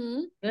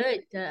 Mm-hmm.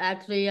 Good.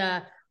 Actually,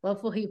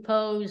 before he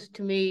posed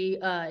to me,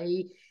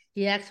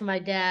 he asked my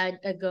dad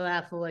to go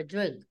out for a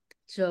drink.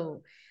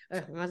 So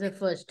I was the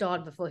first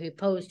start before he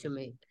posed to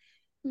me.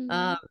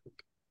 Mm-hmm.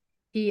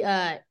 He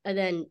and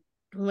then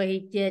when he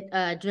did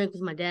drink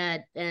with my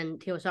dad,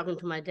 and he was talking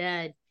to my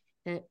dad,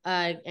 and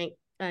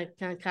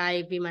can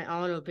I be my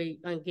honor, be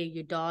and give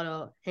your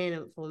daughter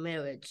hand for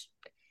marriage?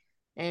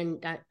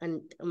 And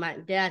my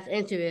dad's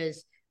answer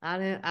is,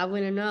 I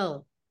wouldn't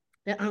know.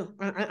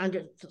 I'm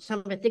just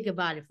something to think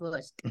about it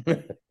first.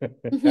 I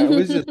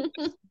was just,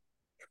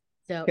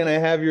 So can I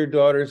have your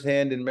daughter's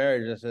hand in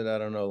marriage? I said, I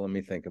don't know. Let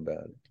me think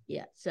about it.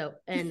 yeah. So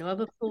and right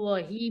before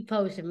he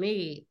posted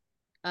me,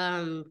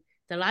 the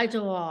lights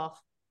are off.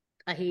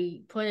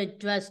 He put a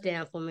dress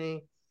down for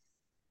me,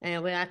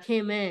 and when I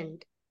came in,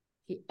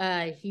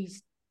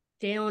 he's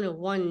down on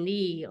one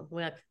knee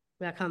when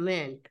I come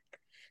in.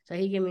 So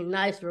he gave me a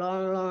nice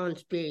long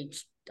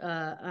speech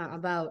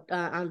about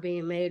I'm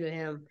being married to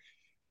him,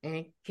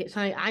 and so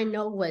I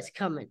know what's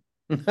coming.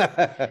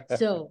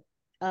 So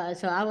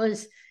so I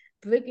was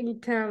breaking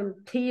down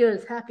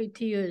tears, happy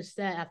tears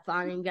that I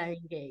finally got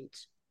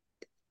engaged.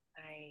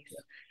 Nice.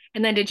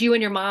 And then did you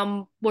and your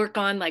mom work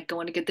on like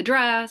going to get the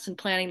dress and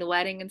planning the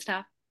wedding and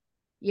stuff?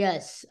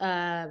 Yes,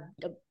 my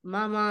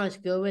mom is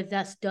good with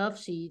that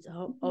stuff. She's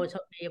always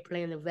helped me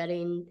plan the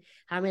wedding,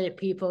 how many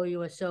people you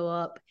will show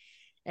up,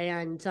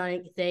 and so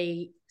like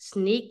they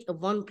sneak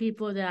one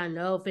people that I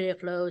know very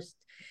close.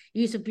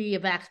 Used to be a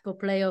basketball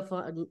player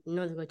for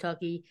Northern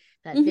Kentucky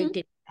that they Mm-hmm.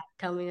 did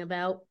tell me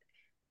about.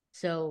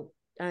 So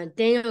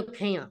Daniel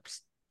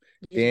Camps,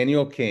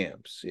 Daniel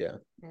Camps, yeah.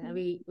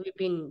 we've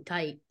been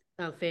tight,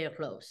 very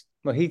close.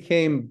 Well, he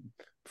came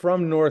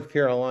from North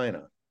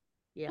Carolina.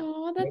 Yeah.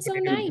 Oh, that's so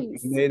He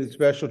nice. made a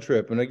special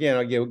trip, and again,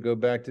 I'll go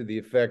back to the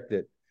effect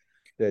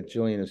that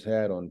Jillian has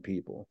had on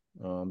people.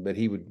 That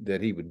he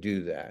would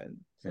do that.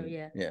 So and,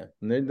 yeah. yeah,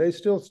 and they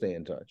still stay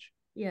in touch.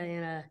 Yeah,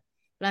 and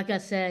like I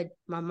said,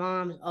 my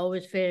mom's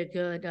always very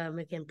good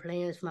making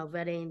plans for my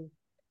wedding.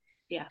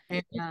 Yeah.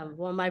 And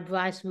one of my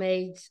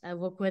bridesmaids I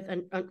work with,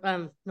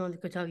 Northern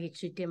Kentucky,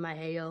 she did my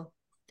hair,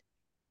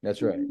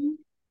 That's right. Mm-hmm.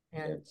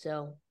 and Yeah.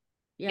 so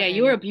Yeah, yeah,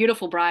 you were and a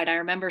beautiful bride. I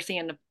remember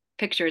seeing the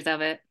pictures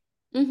of it.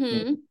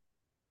 Mm-hmm.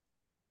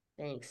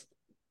 thanks.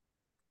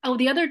 Oh,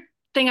 the other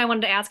thing I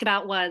wanted to ask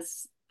about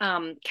was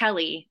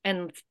Kelly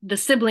and the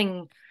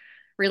sibling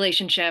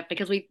relationship,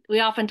 because we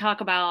often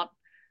talk about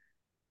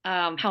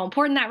how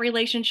important that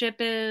relationship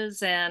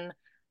is, and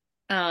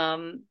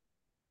um,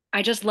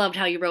 I just loved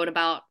how you wrote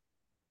about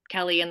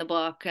Kelly in the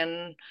book.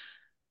 And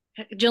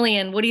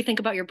Jillian, what do you think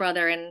about your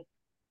brother, and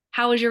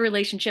how is your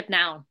relationship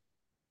now?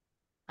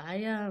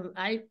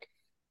 I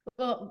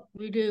well,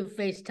 we do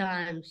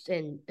FaceTimes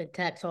and the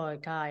text all the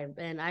time,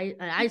 and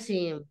I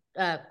see him.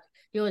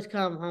 He always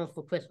come home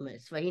for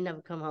Christmas, but he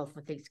never come home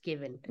for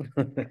Thanksgiving.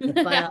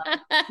 But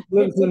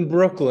Lives in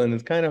Brooklyn.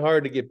 It's kind of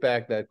hard to get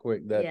back that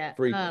quick, that yeah,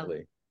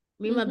 frequently.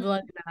 me and my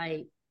brother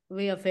and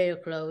we are very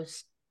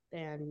close,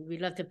 and we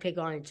love to pick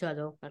on each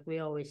other like we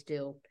always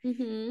do.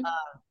 Mm-hmm.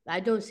 I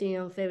don't see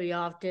him very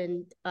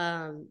often.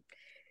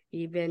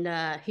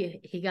 Even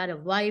he got a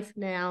wife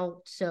now,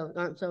 so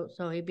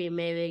he been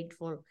married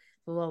for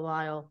a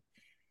while,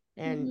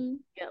 and Mm-hmm.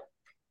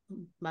 yeah,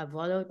 my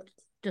brother,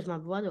 just my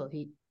brother.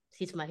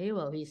 He's my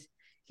hero.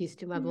 He's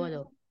to my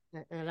brother.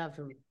 I love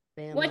him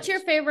very What's much. your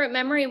favorite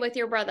memory with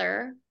your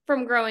brother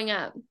from growing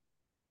up?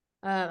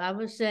 I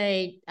would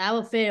say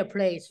our favorite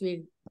place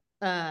we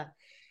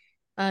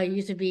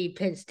used to be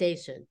Penn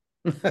Station.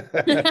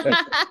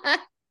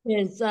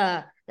 It's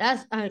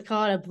that's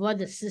called a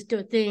brother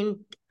sister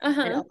thing.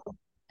 Uh-huh.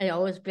 It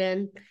always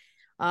been.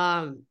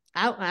 I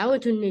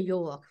went to New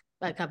York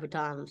a couple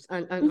times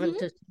and went Mm-hmm.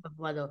 to see my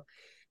brother,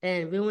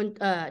 and we went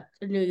to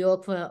New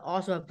York for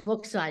also a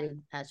book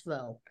signing as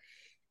well.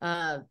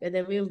 And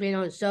then we've been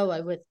on a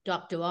show with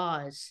Dr.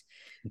 Oz.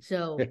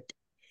 So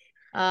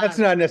That's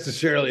not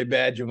necessarily a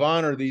badge of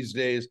honor these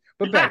days,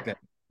 but back then,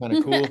 kind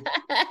of cool.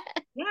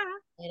 Yeah.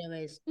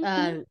 anyways,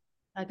 Mm-hmm.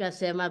 like I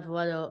said, my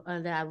brother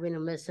and I really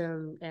miss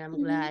him, and I'm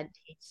Mm-hmm. glad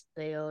he's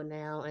there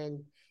now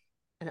and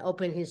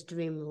open his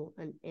dream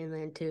in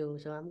England too.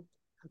 So I'm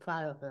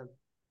proud of him.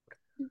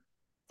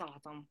 That's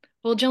awesome.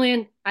 Well,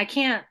 Jillian, I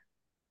can't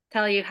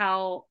tell you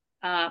how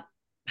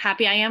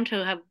happy I am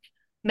to have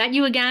met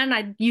you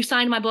again. You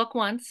signed my book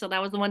once, so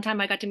that was the one time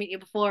I got to meet you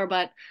before.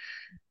 But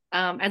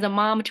as a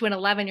mom to an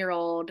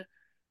 11-year-old,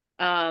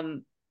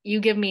 um, you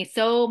give me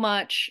so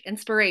much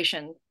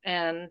inspiration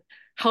and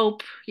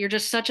hope. You're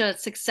just such a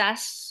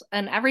success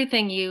in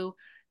everything you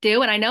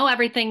do, and I know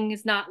everything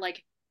is not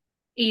like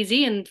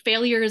easy, and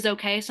failure is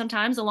okay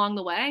sometimes along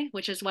the way,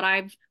 which is what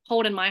I've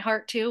hold in my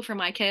heart too for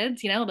my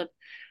kids.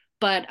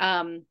 But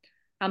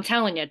I'm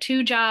telling you,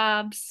 2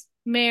 jobs,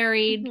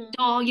 married, Mm-hmm.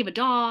 dog, you have a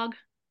dog.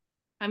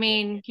 I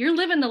mean, you're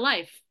living the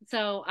life.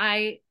 So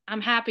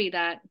I'm happy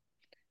that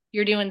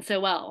you're doing so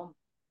well.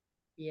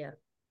 Yeah.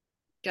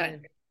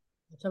 Good.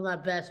 I try my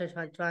best.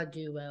 I try to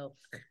do well.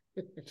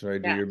 Try to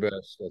do your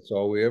best. That's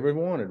all we ever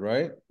wanted,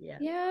 right? Yeah.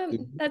 Yeah,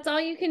 that's all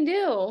you can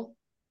do.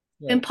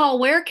 Yeah. And Paul,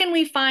 where can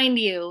we find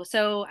you?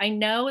 So I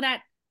know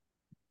that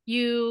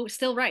you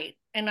still write,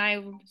 and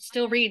I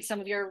still read some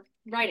of your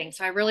writing.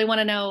 So I really want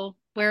to know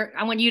where.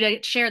 I want you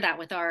to share that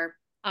with our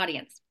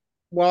audience.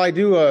 Well, I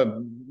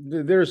do.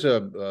 There's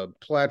a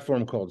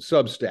platform called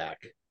Substack,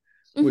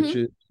 which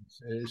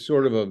is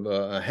sort of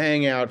a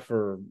hangout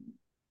for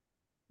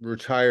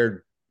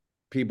retired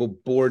people,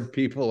 bored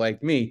people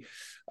like me.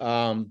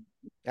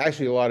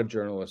 Actually, a lot of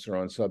journalists are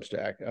on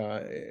Substack,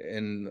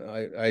 and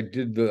I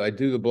do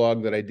the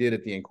blog that I did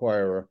at the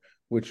Inquirer,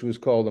 which was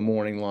called The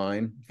Morning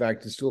Line. In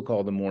fact, it's still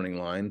called The Morning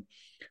Line.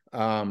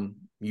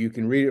 You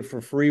can read it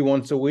for free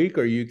once a week,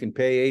 or you can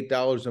pay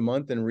 $8 a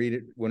month and read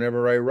it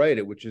whenever I write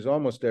it, which is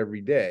almost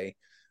every day.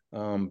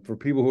 For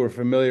people who are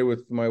familiar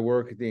with my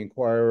work at the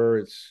Inquirer,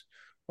 it's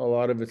a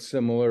lot of it's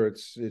similar.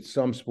 It's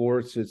some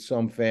sports, it's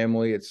some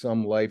family, it's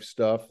some life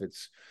stuff.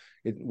 It's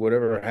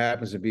whatever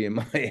happens to be in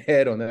my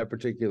head on that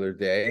particular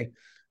day.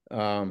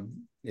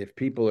 If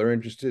people are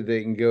interested,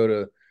 they can go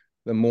to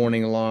the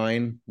Morning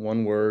Line,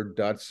 one word,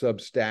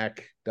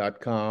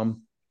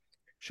 .substack.com.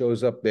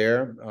 Shows up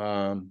there.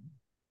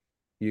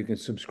 You can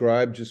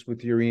subscribe just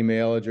with your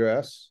email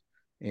address.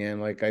 And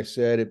like I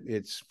said,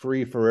 it's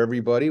free for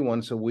everybody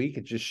once a week.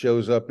 It just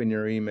shows up in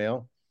your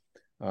email.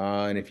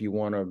 And if you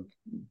want to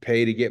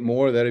pay to get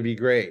more, that'd be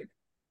great.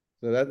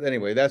 So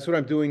anyway, that's what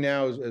I'm doing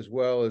now, as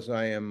well as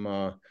I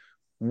am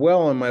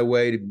well on my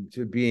way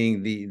to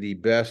being the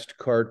best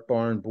cart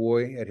barn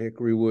boy at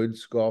Hickory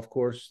Woods Golf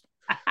Course.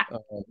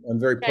 I'm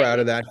very proud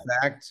of that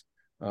fact.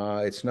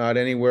 It's not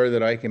anywhere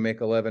that I can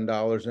make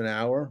 $11 an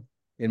hour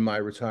in my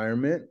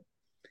retirement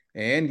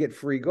and get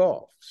free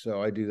golf.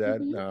 So I do that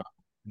in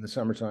the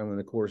summertime when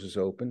the course is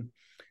open,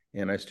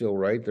 and I still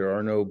write. There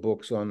are no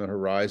books on the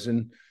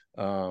horizon.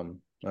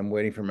 I'm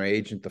waiting for my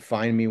agent to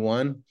find me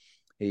one.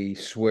 He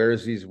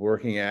swears he's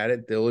working at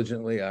it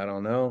diligently. I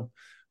don't know.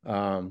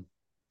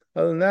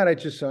 Other than that, I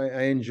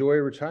enjoy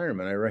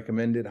retirement. I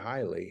recommend it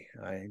highly.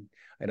 I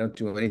don't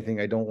do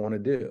anything I don't want to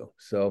do.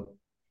 So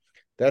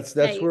that's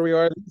where we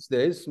are these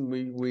days.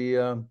 We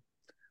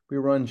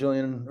run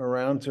Jillian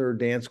around to her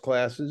dance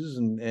classes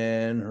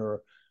and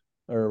her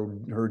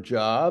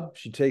job.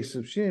 She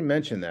didn't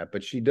mention that,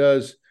 but she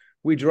does.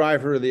 We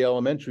drive her to the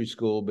elementary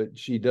school, but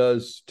she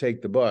does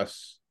take the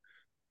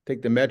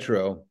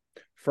metro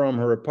from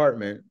her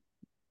apartment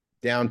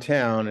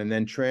downtown, and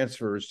then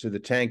transfers to the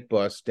tank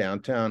bus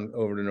downtown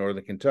over to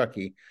Northern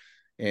Kentucky.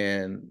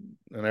 And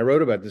I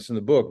wrote about this in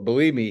the book.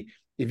 Believe me,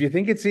 if you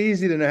think it's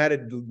easy to know how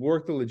to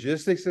work the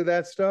logistics of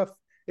that stuff,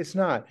 it's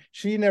not.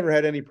 She never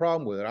had any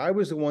problem with it. I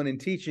was the one in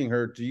teaching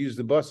her to use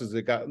the buses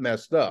that got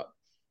messed up.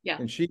 Yeah.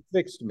 And she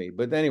fixed me.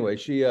 But anyway,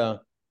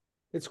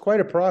 it's quite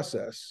a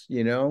process,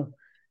 and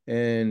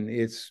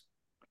it's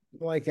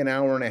like an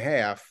hour and a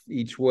half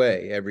each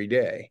way every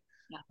day.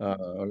 Yeah.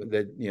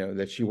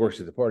 That she works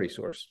at the Party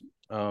Source.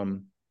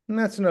 And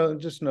that's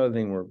just another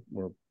thing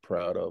we're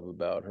proud of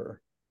about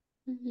her.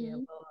 Yeah,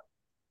 well,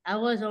 I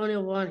was the only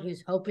one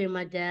who's helping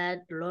my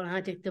dad learn how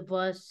to take the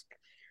bus.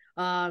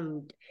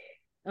 And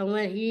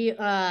when he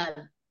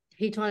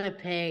trying to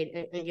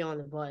pay and get on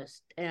the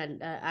bus,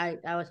 and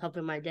I was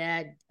helping my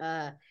dad.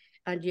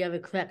 And do you have a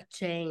correct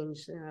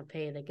change? And I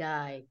pay the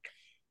guy.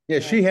 Yeah,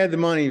 she had the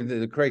money,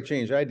 the correct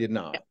change. I did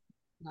not.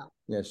 No.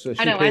 Yeah, so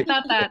I know. I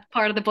thought that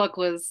part of the book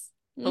was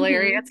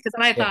hilarious, because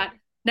then I thought,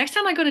 next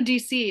time I go to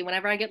DC,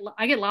 whenever I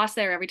get lost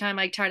there, every time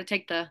I try to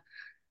take the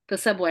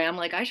subway, I'm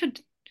like, I should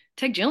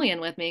take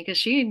Jillian with me, because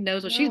she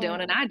knows what she's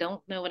doing and I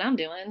don't know what I'm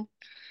doing.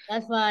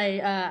 That's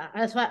why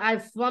I'm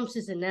from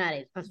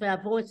Cincinnati. That's why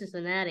I'm born in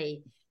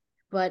Cincinnati,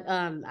 but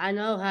I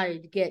know how to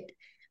get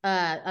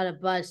on a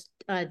bus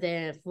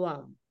there and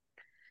from.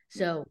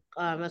 So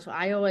that's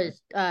why I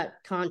always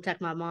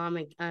contact my mom,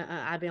 and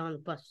I'll be on the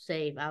bus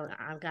safe.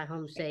 I got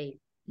home safe.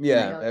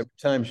 Yeah, every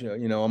time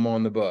I'm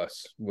on the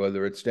bus,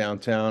 whether it's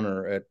downtown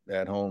or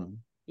at home.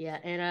 Yeah,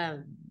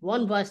 and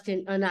one bus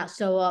didn't not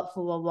show up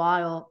for a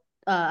while.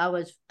 I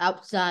was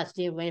outside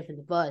still waiting for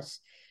the bus,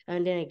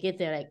 and then I get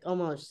there like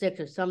almost 6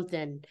 or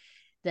something.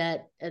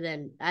 And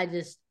then I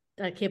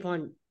keep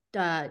on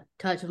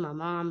touch with my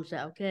mom.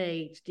 Said,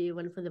 "Okay, still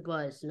waiting for the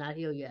bus, not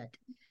here yet."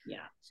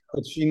 Yeah,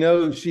 but she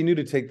knew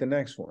to take the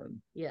next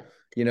one. Yeah,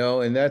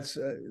 and that's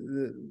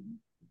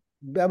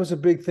that was a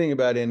big thing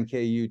about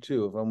NKU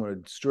too. If I'm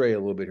going to stray a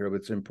little bit here, but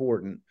it's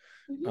important.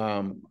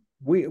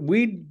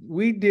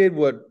 We did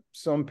what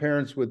some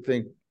parents would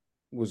think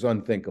was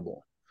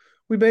unthinkable.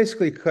 We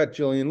basically cut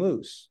Jillian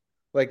loose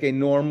like a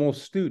normal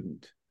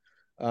student.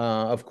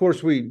 Of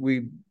course,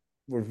 we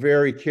were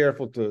very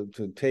careful to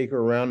take her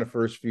around the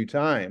first few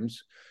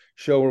times,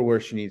 show her where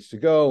she needs to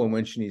go and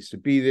when she needs to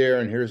be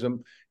there. And here's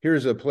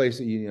a place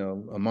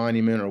that a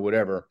monument or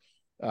whatever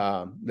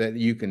that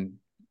you can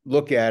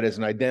look at as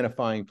an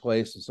identifying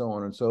place, and so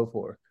on and so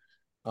forth.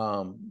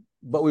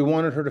 But we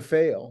wanted her to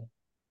fail.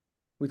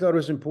 We thought it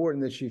was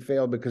important that she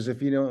failed, because if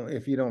you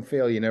don't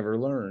fail, you never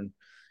learn.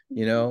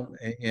 you know,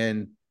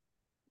 and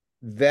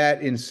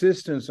that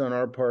insistence on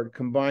our part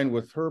combined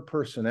with her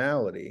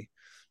personality,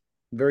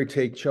 very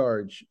take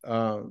charge,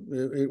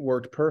 it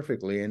worked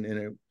perfectly. And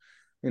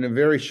in a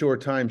very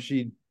short time,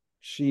 she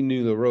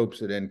knew the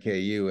ropes at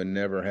NKU and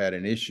never had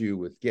an issue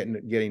with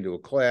getting to a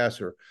class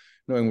or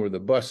knowing where the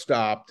bus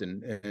stopped,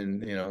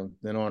 and you know,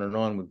 then on and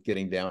on with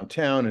getting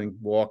downtown and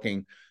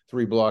walking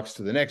 3 blocks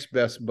to the next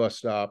best bus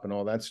stop and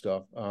all that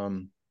stuff.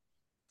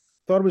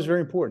 Thought it was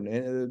very important.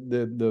 And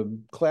the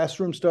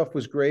classroom stuff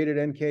was great at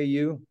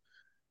NKU.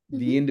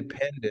 The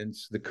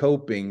independence, the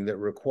coping that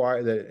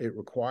it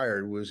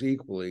required was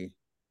equally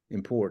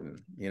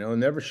important. You know,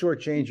 never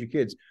shortchange your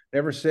kids.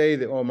 Never say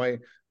that, oh,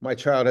 my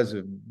child has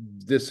a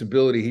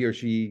disability, he or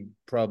she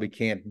probably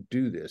can't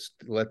do this.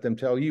 Let them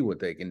tell you what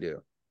they can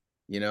do.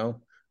 You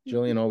know,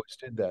 Jillian always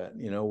did that.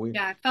 You know,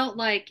 Yeah, I felt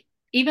like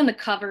even the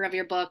cover of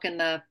your book and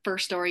the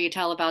first story you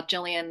tell about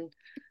Jillian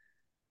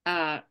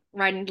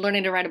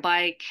learning to ride a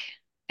bike,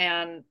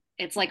 and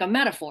it's like a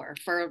metaphor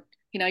for,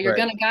 you know, you're right.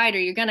 gonna guide her,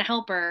 you're gonna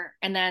help her,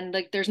 and then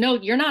like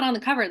you're not on the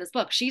cover of this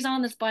book. She's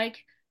on this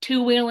bike,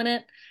 two-wheeling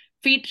it,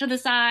 feet to the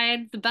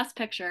side, the best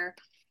picture.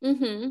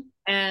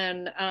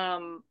 And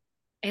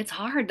it's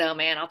hard though,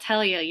 man. I'll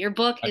tell you, your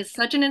book is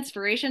such an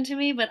inspiration to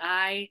me, but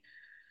I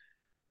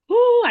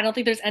don't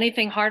think there's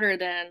anything harder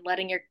than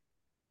letting your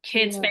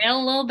kids fail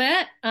a little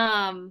bit.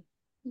 And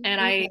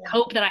I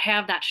hope that I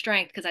have that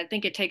strength, because I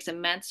think it takes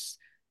immense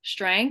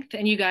strength,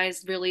 and you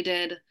guys really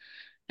did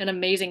an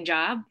amazing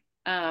job.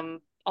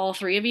 All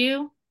 3 of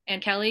you,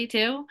 and Kelly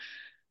too,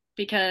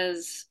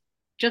 because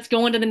just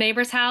going to the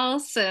neighbor's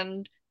house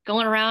and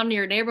going around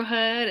your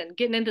neighborhood and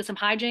getting into some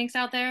hijinks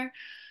out there,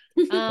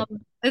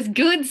 it's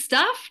good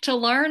stuff to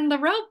learn the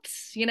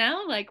ropes, you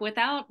know, like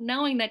without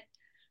knowing that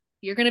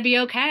you're going to be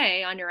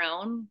okay on your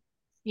own,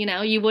 you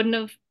know, you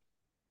wouldn't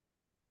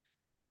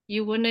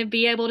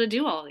be able to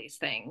do all these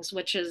things,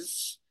 which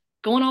is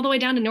going all the way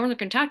down to Northern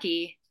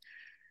Kentucky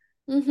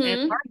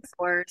and hard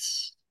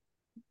sports.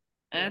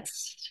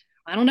 That's,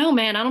 I don't know,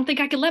 man. I don't think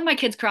I could let my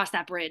kids cross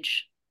that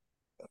bridge.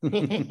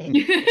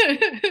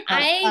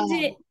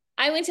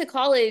 I went to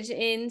college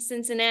in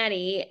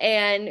Cincinnati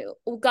and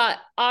got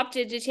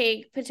opted to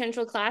take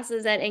potential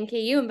classes at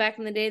NKU. And back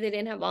in the day, they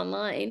didn't have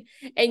online.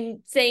 And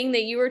saying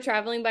that you were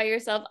traveling by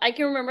yourself, I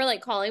can remember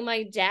like calling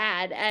my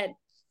dad at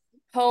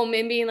home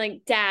and being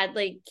like, Dad,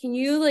 like, can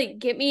you like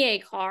get me a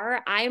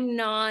car? I'm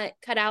not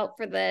cut out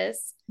for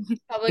this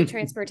public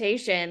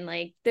transportation.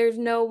 Like, there's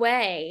no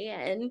way.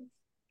 And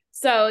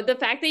so the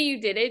fact that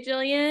you did it,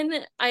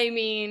 Jillian, I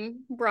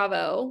mean,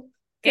 bravo.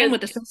 And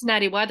with the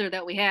Cincinnati weather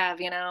that we have,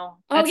 you know.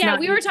 Oh yeah,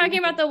 we were talking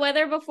about the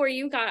weather before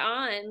you got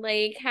on,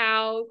 like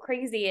how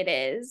crazy it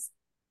is.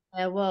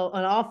 Well,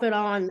 and off and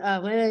on,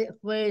 when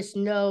it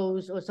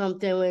snows or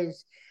something, when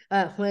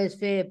it's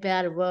very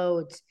bad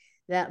roads,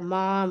 that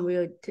mom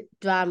will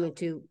drive me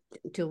to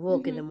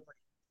work in the morning.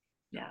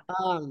 Yeah.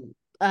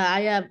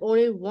 I have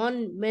only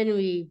one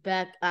memory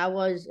back. I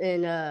was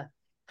in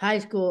high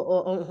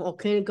school or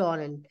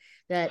kindergarten.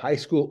 That high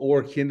school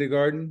or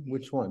kindergarten?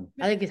 Which one?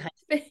 I think it's high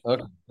school.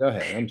 Okay, go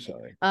ahead. I'm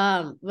sorry.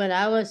 When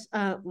I was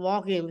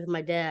walking with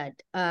my dad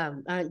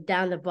down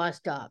the bus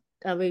stop.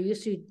 We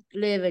used to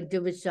live in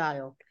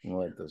Derbyshire.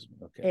 Well, it doesn't.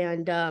 Okay.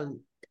 And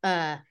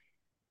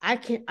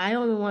I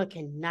only one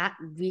cannot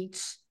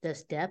reach the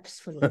steps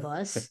for the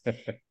bus,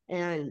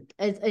 and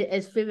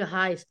it's very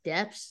high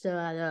steps, so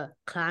I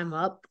climb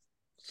up.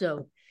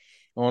 So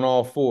on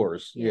all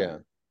fours, yeah.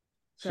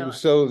 She was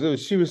so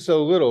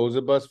little. It was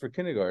a bus for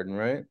kindergarten,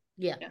 right?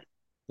 Yeah.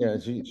 Yeah,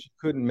 she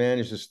couldn't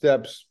manage the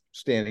steps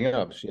standing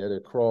up. She had to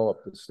crawl up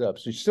the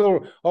steps. She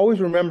still always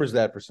remembers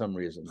that for some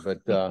reason.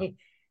 But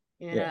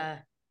yeah.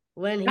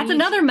 When that's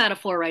another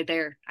metaphor right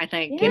there, I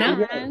think.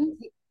 Yeah. You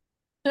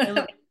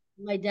know?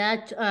 My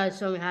dad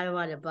showed me how to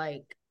ride a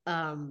bike.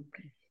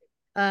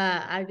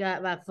 I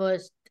got my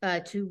first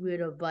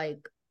two-wheeler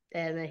bike,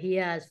 and he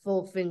has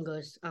 4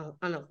 fingers on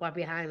the right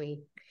behind me.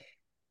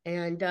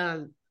 And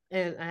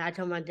I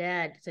told my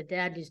dad, I said,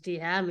 Dad, you still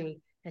have me?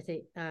 I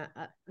said,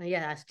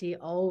 yeah, I still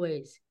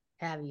always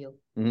have you.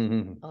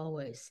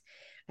 Always.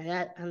 And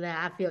that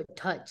I feel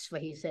touched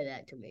when he said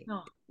that to me.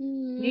 Oh,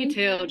 me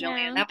too, Jillian.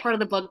 Yeah. That part of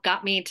the book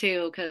got me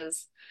too,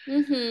 because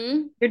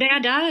your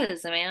dad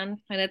does, man.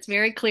 And it's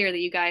very clear that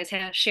you guys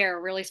share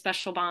a really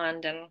special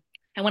bond. And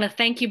I want to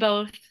thank you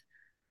both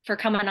for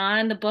coming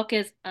on. The book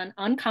is An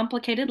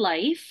Uncomplicated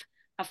Life,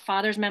 a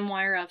father's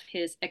memoir of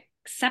his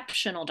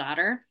exceptional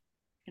daughter.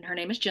 And her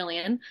name is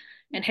Jillian.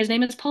 And his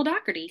name is Paul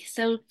Daugherty.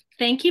 So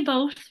thank you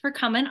both for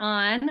coming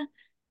on.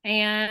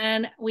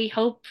 And we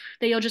hope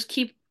that you'll just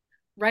keep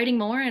writing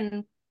more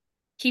and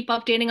keep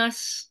updating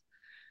us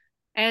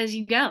as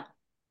you go.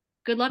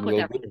 Good luck with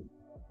everything.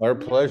 Our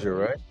pleasure,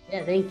 right?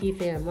 Yeah, thank you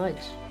very much.